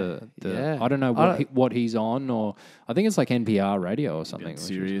know, Yeah. I don't know what he's on, or I think it's like NPR radio or something.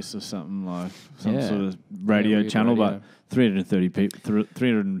 Sirius or something like some Yeah. sort of radio weird channel, radio. but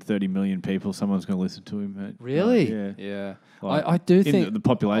 330 million people, someone's going to listen to him. Mate. Really? Like, yeah. Yeah, Like, I do in think the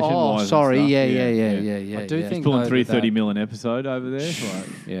population. Oh, wise and sorry. stuff. Yeah. I do yeah. think Pulling though 330 that- mil an episode over there.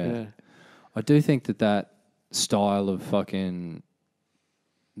 Like, Yeah. I do think that style of fucking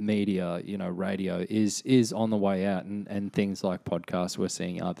media, you know, radio is on the way out, and things like podcasts we're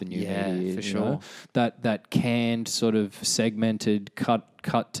seeing are the new media. for you know? sure. That canned sort of segmented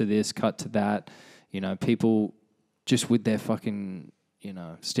cut to this, cut to that. You know, people just with their fucking, you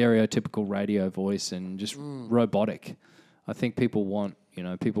know, stereotypical radio voice and just robotic. I think people want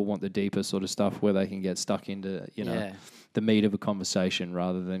the deeper sort of stuff where they can get stuck into, you know, the meat of a conversation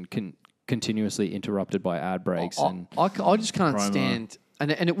rather than continuously interrupted by ad breaks. I just can't stand,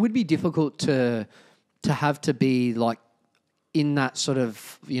 and it would be difficult to have to be like in that sort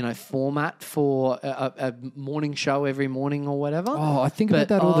of, you know, format for a morning show every morning or whatever. Oh, I think about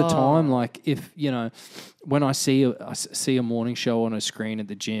that all the time. Like if, you know, when I see a morning show on a screen at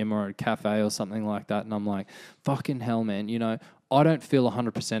the gym or at a cafe or something like that, and I'm like, fucking hell, man, you know, I don't feel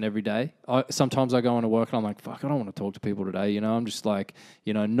 100% every day. Sometimes I go into work and I'm like, fuck, I don't want to talk to people today. You know, I'm just like,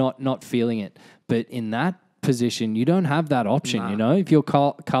 you know, not feeling it. But in that position, you don't have that option. You know, if you're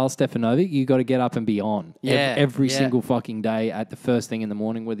Carl Stefanovic, you got to get up and be on every single fucking day at the first thing in the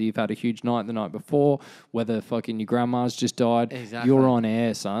morning, whether you've had a huge night the night before, whether fucking your grandma's just died. Exactly. You're on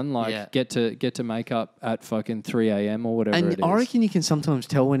air, son. Like get to make up at fucking 3 a.m. or whatever it is. I reckon you can sometimes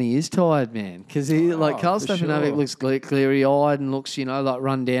tell when he is tired, man, because Carl for Stefanovic sure. looks cleary eyed and looks, you know, like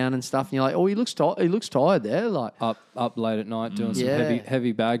run down and stuff, and you're like, oh, he looks tired there, like up late at night doing some Yeah.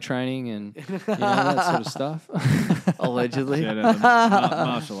 heavy bag training and you know, that sort of stuff. allegedly. shout out the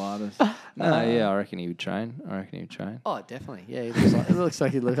martial artist. I reckon he would train. Oh, definitely. Yeah, he looks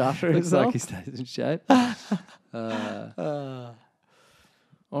like he looked after Looks himself. like he stays in shape.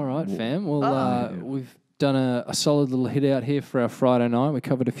 All right, fam. Well, we've done a solid little hit out here for our Friday night. We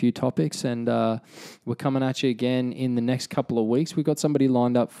covered a few topics, and we're coming at you again in the next couple of weeks. We've got somebody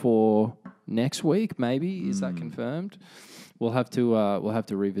lined up for next week. Maybe is that confirmed? We'll have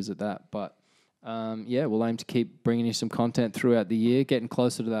to revisit that, but. We'll aim to keep bringing you some content throughout the year, getting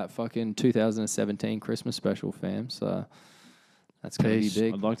closer to that fucking 2017 Christmas special, fam. So that's going to be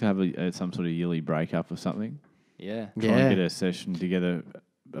big. I'd like to have some sort of yearly breakup or something. Yeah. Try and get a session together,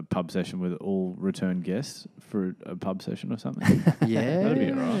 a pub session with all return guests for a pub session or something. Yeah, That'd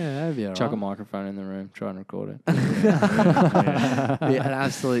be all right. that'd be all Chuck a right. microphone in the room, try and record it. Be an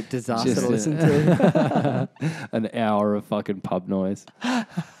absolute disaster to listen to. An hour of fucking pub noise.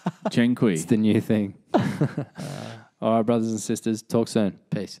 Chen Kui. It's the new thing. All right, brothers and sisters, talk soon.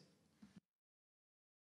 Peace.